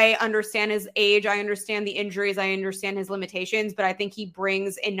I understand his age. I understand the injuries. I understand his limitations, but I think he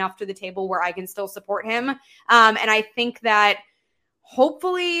brings enough to the table where I can still support him. And I think that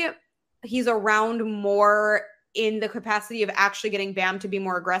hopefully he's around more in the capacity of actually getting Bam to be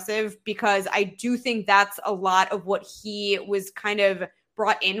more aggressive, because I do think that's a lot of what he was kind of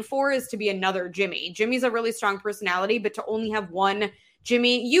brought in for, is to be another Jimmy. Jimmy's a really strong personality, but to only have one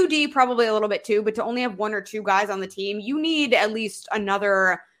Jimmy, UD probably a little bit too, but to only have one or two guys on the team, you need at least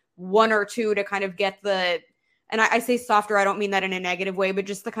another one or two to kind of get the, and I say softer, I don't mean that in a negative way, but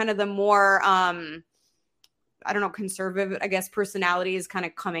just the kind of the more, I don't know, conservative, I guess, personality is kind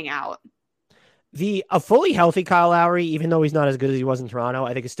of coming out. A fully healthy Kyle Lowry, even though he's not as good as he was in Toronto,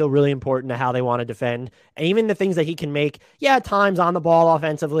 I think is still really important to how they want to defend. And even the things that he can make, at times on the ball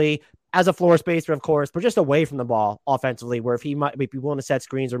offensively, as a floor spacer, of course, but just away from the ball offensively, where if he might be willing to set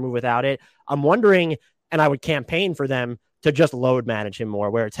screens or move without it, I'm wondering, and I would campaign for them to just load manage him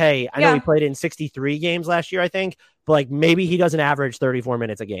more, where it's, hey, I know he played in 63 games last year, I think, but like maybe he doesn't average 34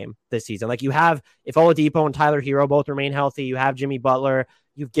 minutes a game this season. Like, you have, if Oladipo and Tyler Hero both remain healthy, you have Jimmy Butler,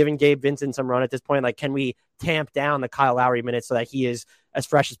 you've given Gabe Vincent some run at this point. Like, can we tamp down the Kyle Lowry minutes so that he is as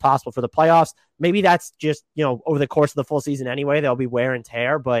fresh as possible for the playoffs? Maybe that's just, over the course of the full season anyway, there'll be wear and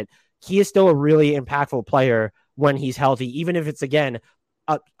tear, but he is still a really impactful player when he's healthy, even if it's, again,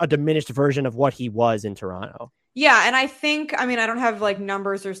 a diminished version of what he was in Toronto. Yeah, and I think, I don't have like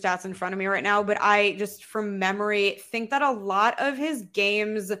numbers or stats in front of me right now, but I just from memory think that a lot of his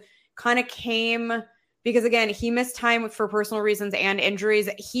games kind of came because, again, he missed time for personal reasons and injuries.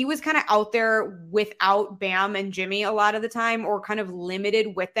 He was kind of out there without Bam and Jimmy a lot of the time, or kind of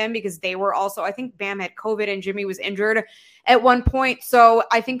limited with them because they were also, I think Bam had COVID and Jimmy was injured at one point. So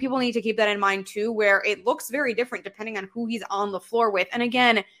I think people need to keep that in mind too, where it looks very different depending on who he's on the floor with. And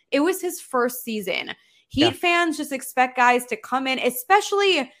again, it was his first season. Heat fans just expect guys to come in,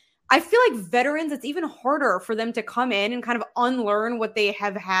 especially, I feel like veterans, it's even harder for them to come in and kind of unlearn what they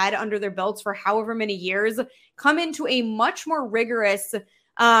have had under their belts for however many years, come into a much more rigorous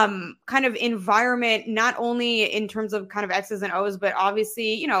kind of environment, not only in terms of kind of X's and O's, but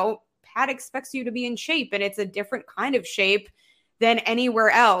obviously, Pat expects you to be in shape, and it's a different kind of shape than anywhere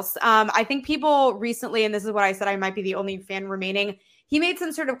else. I think people recently, and this is what I said, I might be the only fan remaining, he made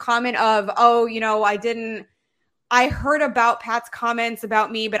some sort of comment of, I heard about Pat's comments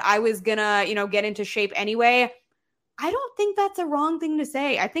about me, but I was gonna, get into shape anyway. I don't think that's a wrong thing to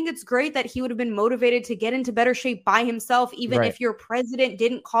say. I think it's great that he would have been motivated to get into better shape by himself, even if your president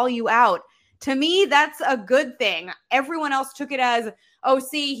didn't call you out. To me, that's a good thing. Everyone else took it as, oh,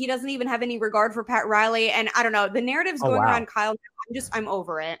 see, he doesn't even have any regard for Pat Riley. And I don't know, the narrative's going around Kyle. I'm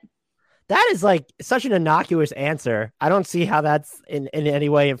over it. That is like such an innocuous answer. I don't see how that's in any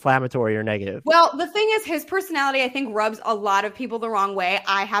way inflammatory or negative. Well, the thing is, his personality, I think, rubs a lot of people the wrong way.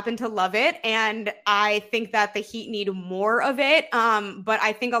 I happen to love it, and I think that the Heat need more of it. But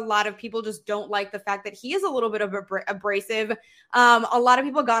I think a lot of people just don't like the fact that he is a little bit of abrasive. A lot of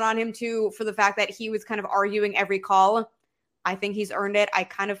people got on him, too, for the fact that he was kind of arguing every call. I think he's earned it. I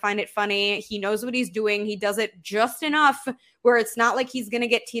kind of find it funny. He knows what he's doing. He does it just enough where it's not like he's going to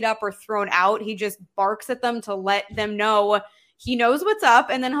get teed up or thrown out. He just barks at them to let them know he knows what's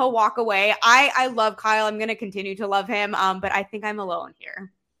up, and then he'll walk away. I love Kyle. I'm going to continue to love him, but I think I'm alone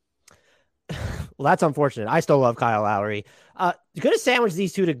here. Well, that's unfortunate. I still love Kyle Lowry. Going to sandwich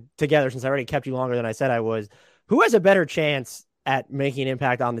these two together, since I already kept you longer than I said I was. Who has a better chance at making an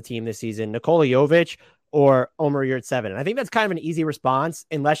impact on the team this season, Nikola Jovic or Omer Yurtseven? And I think that's kind of an easy response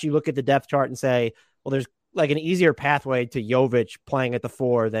unless you look at the depth chart and say, well, there's like an easier pathway to Jovic playing at the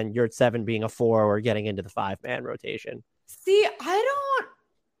 4 than Yurtseven being a 4 or getting into the 5-man rotation. See, I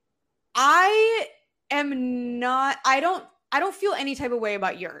don't feel any type of way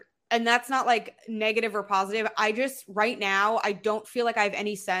about Yurt. And that's not like negative or positive. Right now, I don't feel like I have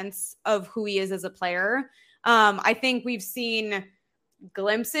any sense of who he is as a player. I think we've seen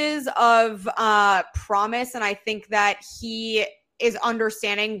glimpses of promise, and I think that he is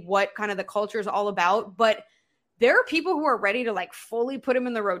understanding what kind of the culture is all about. But there are people who are ready to like fully put him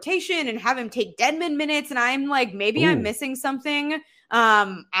in the rotation and have him take Dedmon minutes. And I'm like, maybe I'm missing something.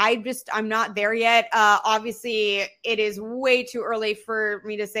 I'm not there yet. Obviously it is way too early for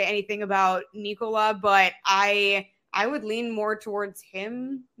me to say anything about Nikola, but I would lean more towards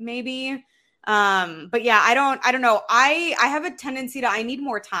him maybe. But yeah, I don't know. I have a tendency to, I need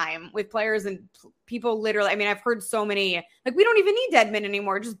more time with players and people literally, I mean, I've heard so many, like, we don't even need Dedmon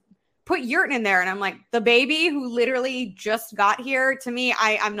anymore. Just put Yurt in there. And I'm like, the baby who literally just got here, to me,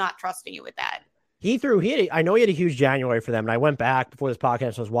 I'm not trusting you with that. I know he had a huge January for them. And I went back before this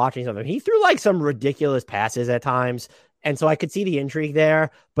podcast, I was watching something. He threw like some ridiculous passes at times. And so I could see the intrigue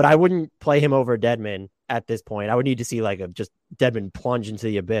there, but I wouldn't play him over Dedmon at this point. I would need to see like just Dedmon plunge into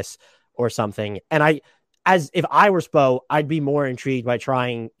the abyss or something. And if I were Spo, I'd be more intrigued by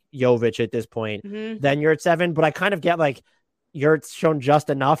trying Jovic at this point than Yurtseven. But I kind of get like Yurt's shown just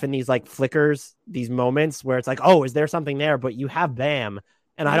enough in these like flickers, these moments where it's like, oh, is there something there? But you have Bam.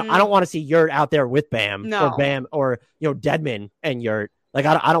 And I don't want to see Yurt out there with Bam or Bam or, Dedmon and Yurt. Like,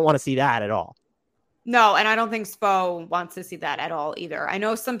 I don't want to see that at all. No, and I don't think Spo wants to see that at all either. I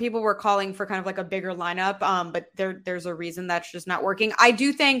know some people were calling for kind of like a bigger lineup, but there's a reason that's just not working. I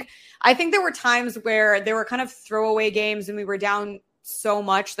think there were times where there were kind of throwaway games and we were down so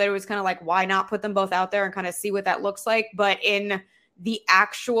much that it was kind of like, why not put them both out there and kind of see what that looks like? But in the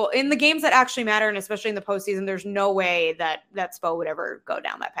games that actually matter, and especially in the postseason, there's no way that Spo would ever go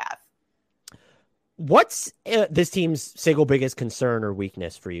down that path. What's this team's single biggest concern or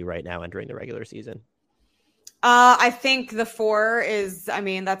weakness for you right now entering the regular season? I think the 4 is, I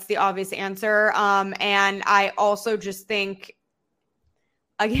mean, that's the obvious answer. And I also just think,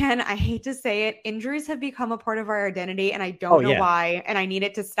 again, I hate to say it, injuries have become a part of our identity, and I don't know why, and I need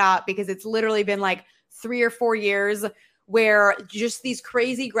it to stop because it's literally been like 3 or 4 years where just these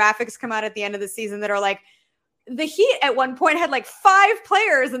crazy graphics come out at the end of the season that are like, the Heat at one point had like 5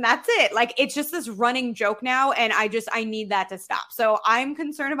 players and that's it. Like, it's just this running joke now. And I need that to stop. So I'm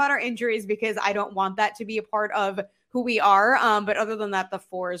concerned about our injuries because I don't want that to be a part of who we are. But other than that, the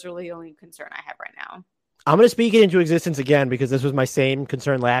 4 is really the only concern I have right now. I'm going to speak it into existence again because this was my same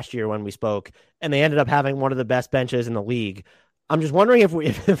concern last year when we spoke, and they ended up having one of the best benches in the league. I'm just wondering if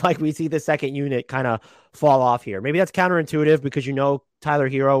we see the second unit kind of fall off here. Maybe that's counterintuitive because Tyler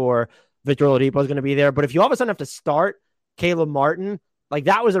Hero or Victor Oladipo is going to be there. But if you all of a sudden have to start Caleb Martin, like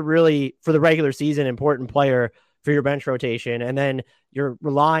that was a really, for the regular season, important player for your bench rotation. And then you're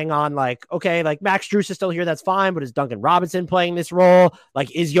relying on like, okay, like Max Strus is still here. That's fine. But is Duncan Robinson playing this role?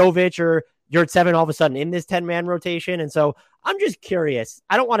 Like, is Jovic or Yurtseven all of a sudden in this 10-man rotation? And so I'm just curious.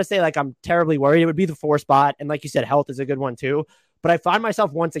 I don't want to say like I'm terribly worried. It would be the 4 spot. And like you said, health is a good one too. But I find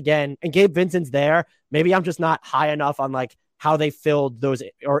myself once again, and Gabe Vincent's there. Maybe I'm just not high enough on like how they filled those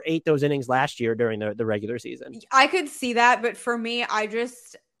or ate those innings last year during the regular season. I could see that. But for me, I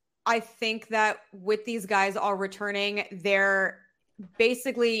think that with these guys all returning, they're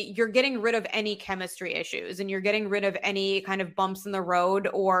basically, you're getting rid of any chemistry issues and you're getting rid of any kind of bumps in the road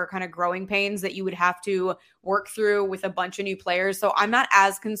or kind of growing pains that you would have to work through with a bunch of new players. So I'm not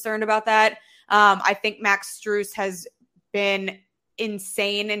as concerned about that. I think Max Strus has been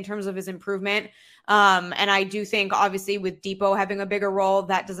insane in terms of his improvement. And I do think obviously with Depot having a bigger role,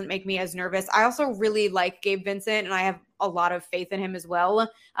 that doesn't make me as nervous. I also really like Gabe Vincent and I have a lot of faith in him as well.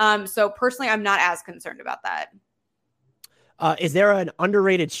 So personally, I'm not as concerned about that. Is there an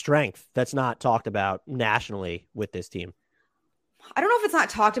underrated strength that's not talked about nationally with this team? I don't know if it's not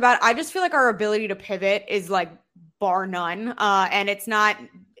talked about. I just feel like our ability to pivot is like bar none. And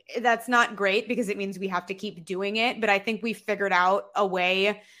that's not great because it means we have to keep doing it. But I think we figured out a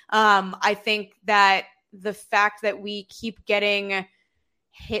way. I think that the fact that we keep getting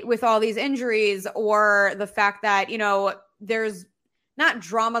hit with all these injuries, or the fact that, there's not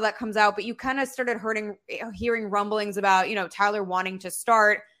drama that comes out, but you kind of started hearing rumblings about, Tyler wanting to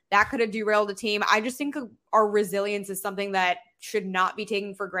start, that could have derailed the team. I just think our resilience is something that should not be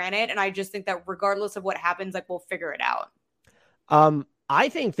taken for granted. And I just think that regardless of what happens, like, we'll figure it out. I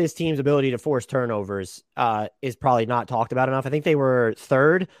think this team's ability to force turnovers is probably not talked about enough. I think they were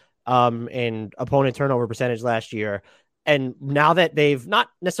 3rd in opponent turnover percentage last year. And now that they've not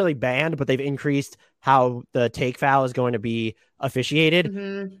necessarily banned, but they've increased how the take foul is going to be officiated,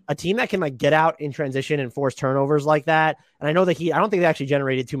 a team that can like get out in transition and force turnovers like that. And I know that I don't think they actually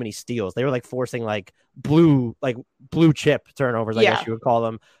generated too many steals. They were like forcing like blue chip turnovers, I guess you would call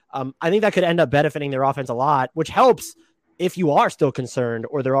them. I think that could end up benefiting their offense a lot, which helps if you are still concerned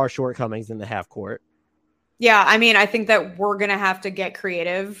or there are shortcomings in the half court. Yeah, I mean, I think that we're going to have to get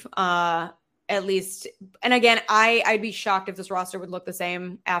creative, at least. And again, I'd be shocked if this roster would look the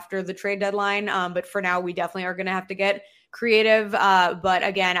same after the trade deadline. But for now, we definitely are going to have to get creative. But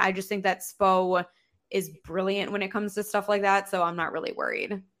again, I just think that Spo is brilliant when it comes to stuff like that. So I'm not really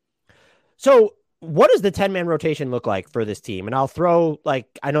worried. So what does the 10-man rotation look like for this team? And I'll throw, like,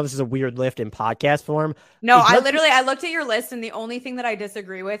 I know this is a weird lift in podcast form. No, I looked at your list, and the only thing that I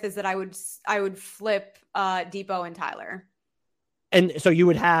disagree with is that I would flip Depot and Tyler. And so you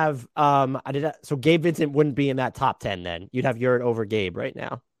would have so Gabe Vincent wouldn't be in that top 10 then. You'd have Yurt over Gabe right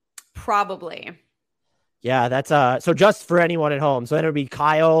now. Probably. Yeah, that's so just for anyone at home. So then it would be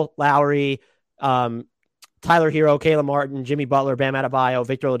Kyle Lowry, Tyler Hero, Caleb Martin, Jimmy Butler, Bam Adebayo,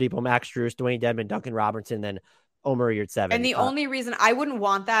 Victor Oladipo, Max Strus, Dwayne Dedmon, Duncan Robinson, then Omer Yurt 7. And the only reason I wouldn't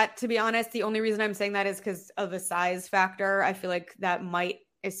want that, to be honest, the only reason I'm saying that is because of the size factor. I feel like that might,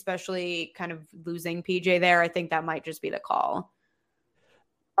 especially kind of losing PJ there, I think that might just be the call.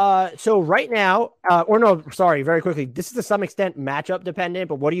 So right now, very quickly, this is to some extent matchup dependent,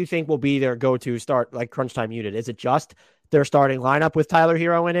 but what do you think will be their go-to start, like crunch time unit? Is it just their starting lineup with Tyler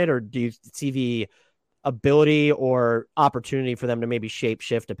Hero in it, or do you see the ability or opportunity for them to maybe shape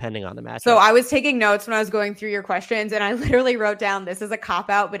shift depending on the matchup? So I was taking notes when I was going through your questions, and I literally wrote down, this is a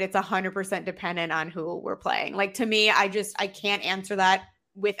cop-out, but it's 100% dependent on who we're playing. Like, to me, I can't answer that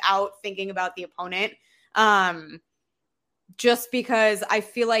without thinking about the opponent. Just because I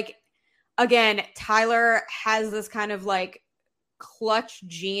feel like, again, Tyler has this kind of like clutch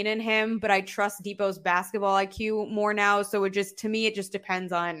gene in him, but I trust Depot's basketball IQ more now. So it just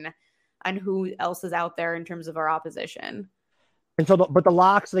depends on who else is out there in terms of our opposition. And so, but the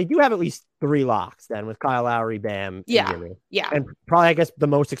locks, they do have at least 3 locks then with Kyle Lowry, Bam, and Jimmy. Yeah. And probably, I guess, the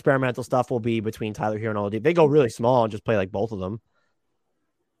most experimental stuff will be between Tyler Hero and Oladipo. They go really small and just play like both of them.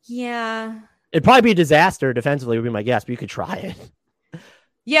 Yeah. It'd probably be a disaster defensively would be my guess, but you could try it.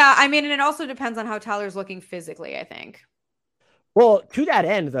 Yeah, I mean, and it also depends on how Tyler's looking physically, I think. Well, to that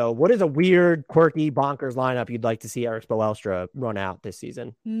end, though, what is a weird, quirky, bonkers lineup you'd like to see Eric Spoelstra run out this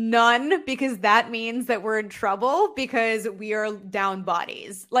season? None, because that means that we're in trouble because we are down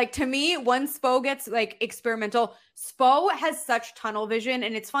bodies. Like, to me, once Spo gets like experimental, Spo has such tunnel vision.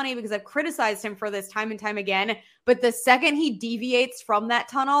 And it's funny because I've criticized him for this time and time again. But the second he deviates from that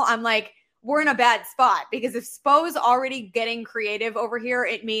tunnel, I'm like, we're in a bad spot, because if Spo's already getting creative over here,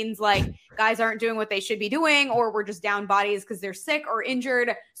 it means like guys aren't doing what they should be doing, or we're just down bodies because they're sick or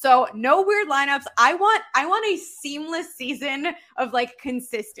injured. So no weird lineups. I want a seamless season of like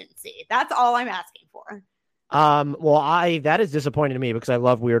consistency. That's all I'm asking for. That is disappointing to me because I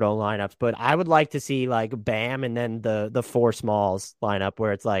love weirdo lineups, but I would like to see like Bam and then the 4 smalls lineup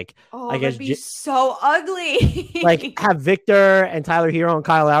where it's like, I guess, that'd be so ugly. like have Victor and Tyler Hero and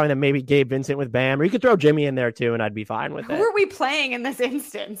Kyle Lowry and then maybe Gabe Vincent with Bam, or you could throw Jimmy in there too and I'd be fine with it. Who are we playing in this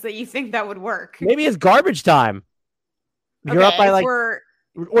instance that you think that would work? Maybe it's garbage time. You're up by like,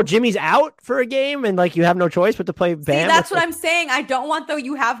 or Jimmy's out for a game and like you have no choice but to play Bam. See, that's what I'm saying. I don't want, though,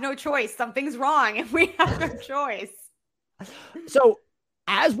 you have no choice. Something's wrong if we have no choice. So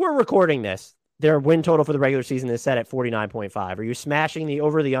as we're recording this, their win total for the regular season is set at 49.5. Are you smashing the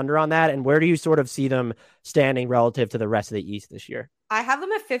over the under on that? And where do you sort of see them standing relative to the rest of the East this year? I have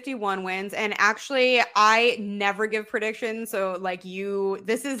them at 51 wins. And actually, I never give predictions. So like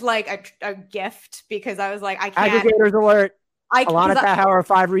this is like a gift, because I was like, I can't. Aggregators alert. Alana Tahauer,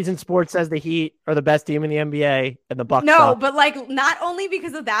 5 Reasons Sports says the Heat are the best team in the NBA and the Bucks. No, but like not only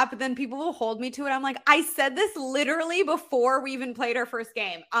because of that, but then people will hold me to it. I'm like, I said this literally before we even played our first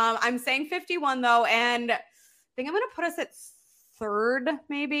game. I'm saying 51 though, and I think I'm going to put us at 3rd,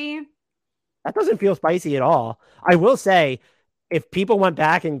 maybe. That doesn't feel spicy at all. I will say, if people went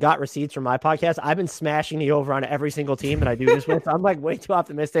back and got receipts from my podcast, I've been smashing the over on every single team that I do this with. So I'm like way too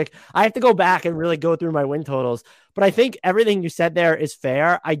optimistic. I have to go back and really go through my win totals. But I think everything you said there is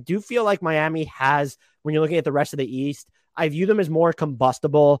fair. I do feel like Miami has, when you're looking at the rest of the East, I view them as more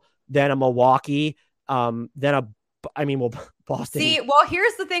combustible than a Milwaukee, Boston. See, well,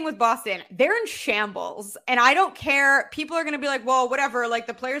 here's the thing with Boston. They're in shambles, and I don't care. People are going to be like, well, whatever. Like,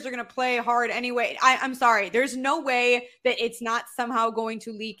 the players are going to play hard anyway. I'm sorry. There's no way that it's not somehow going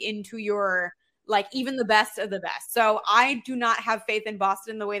to leak into your like even the best of the best. So I do not have faith in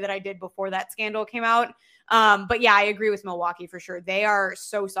Boston the way that I did before that scandal came out. But yeah, I agree with Milwaukee for sure. They are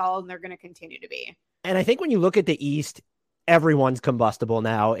so solid and they're going to continue to be. And I think when you look at the East, everyone's combustible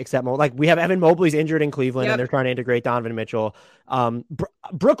now, except like we have Evan Mobley's injured in Cleveland and they're trying to integrate Donovan Mitchell.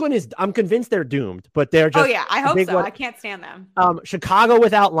 Brooklyn I'm convinced they're doomed, but they're just, I hope so. I can't stand them. Chicago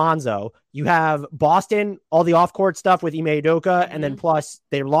without Lonzo. You have Boston, all the off-court stuff with Ime Udoka, and then plus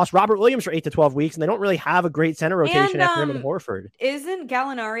they lost Robert Williams for 8 to 12 weeks, and they don't really have a great center rotation after him and Horford. Isn't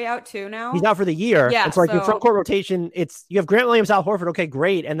Gallinari out too now? He's out for the year. Yeah, and so like your front court rotation, you have Grant Williams, Al Horford, okay,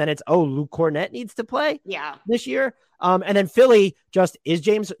 great, and then it's Luke Cornett needs to play this year. And then Philly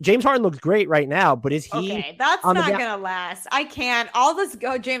James Harden looks great right now, but is he okay? That's not gonna last. I can't. All this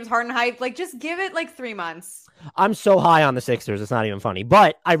James Harden hype, like just give it like 3 months. I'm so high on the Sixers, it's not even funny.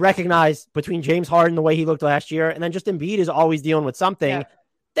 But I recognize between James Harden, the way he looked last year, and then just Embiid is always dealing with something.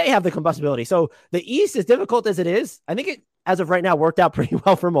 They have the combustibility. So the East, as difficult as it is, I think it, as of right now, worked out pretty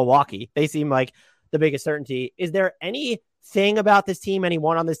well for Milwaukee. They seem like the biggest certainty. Is there anything about this team,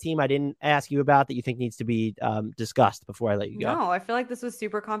 anyone on this team I didn't ask you about that you think needs to be discussed before I let you go? No, I feel like this was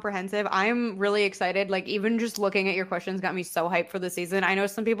super comprehensive. I'm really excited. Like even just looking at your questions got me so hyped for the season. I know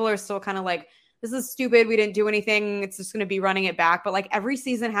some people are still kind of like, this is stupid. We didn't do anything. It's just going to be running it back. But like every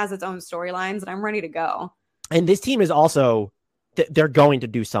season has its own storylines and I'm ready to go. And this team is also, they're going to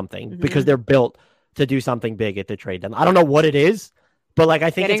do something because they're built to do something big at the trade deadline. I don't know what it is, but like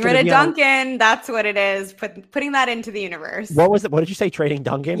I think getting rid of Duncan, that's what it is. Putting that into the universe. What was it? What did you say? Trading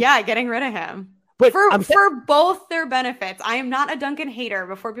Duncan? Yeah, getting rid of him. But for both their benefits. I am not a Duncan hater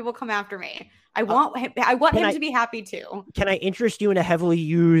before people come after me. I want him to be happy too. Can I interest you in a heavily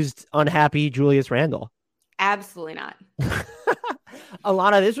used, unhappy Julius Randle? Absolutely not.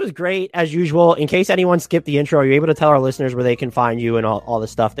 Alana, this was great as usual. In case anyone skipped the intro, are you able to tell our listeners where they can find you and all the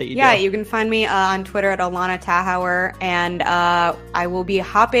stuff that you do? Yeah, you can find me on Twitter at Alana Tahauer, and I will be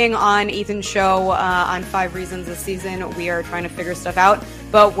hopping on Ethan's show on 5 Reasons this season. We are trying to figure stuff out,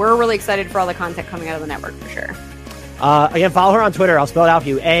 but we're really excited for all the content coming out of the network for sure. Again, follow her on Twitter. I'll spell it out for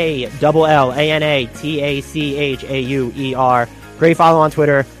you. ALLANATACHAUER. Great follow on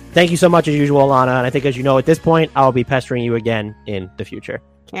Twitter. Thank you so much as usual, Alana. And I think, as you know, at this point, I'll be pestering you again in the future.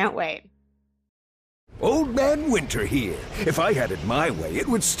 Can't wait. Old Man Winter here. If I had it my way, it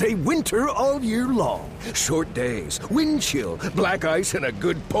would stay winter all year long. Short days, wind chill, black ice, and a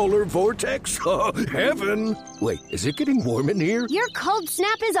good polar vortex. Oh, heaven. Wait, is it getting warm in here? Your cold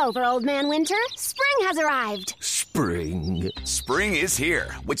snap is over, Old Man Winter. Spring has arrived. Spring. Spring is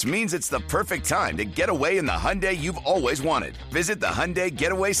here, which means it's the perfect time to get away in the Hyundai you've always wanted. Visit the Hyundai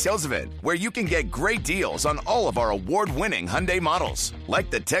Getaway Sales Event, where you can get great deals on all of our award-winning Hyundai models,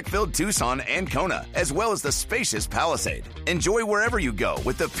 like the tech-filled Tucson and Kona, as well as the spacious Palisade. Enjoy wherever you go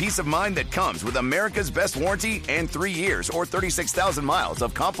with the peace of mind that comes with America's best warranty and 3 years or 36,000 miles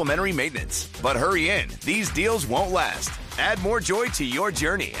of complimentary maintenance. But hurry in, these deals won't last. Add more joy to your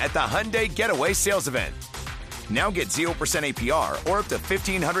journey at the Hyundai Getaway Sales Event. Now get 0% APR or up to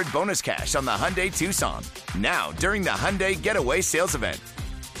 $1,500 bonus cash on the Hyundai Tucson. Now, during the Hyundai Getaway Sales Event.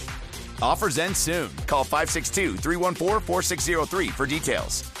 Offers end soon. Call 562-314-4603 for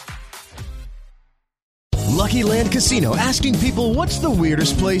details. Lucky Land Casino, asking people, what's the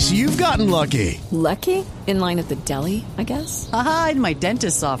weirdest place you've gotten lucky? Lucky? In line at the deli, I guess? Aha, in my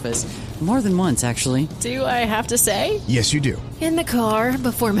dentist's office. More than once, actually. Do I have to say? Yes, you do. In the car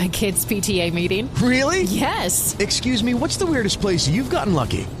before my kids' PTA meeting. Really? Yes. Excuse me, what's the weirdest place you've gotten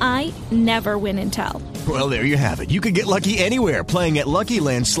lucky? I never win and tell. Well, there you have it. You can get lucky anywhere, playing at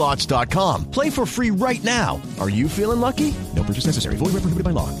LuckyLandSlots.com. Play for free right now. Are you feeling lucky? No purchase necessary. Void where prohibited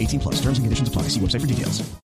by law. 18+. Terms and conditions apply. See website for details.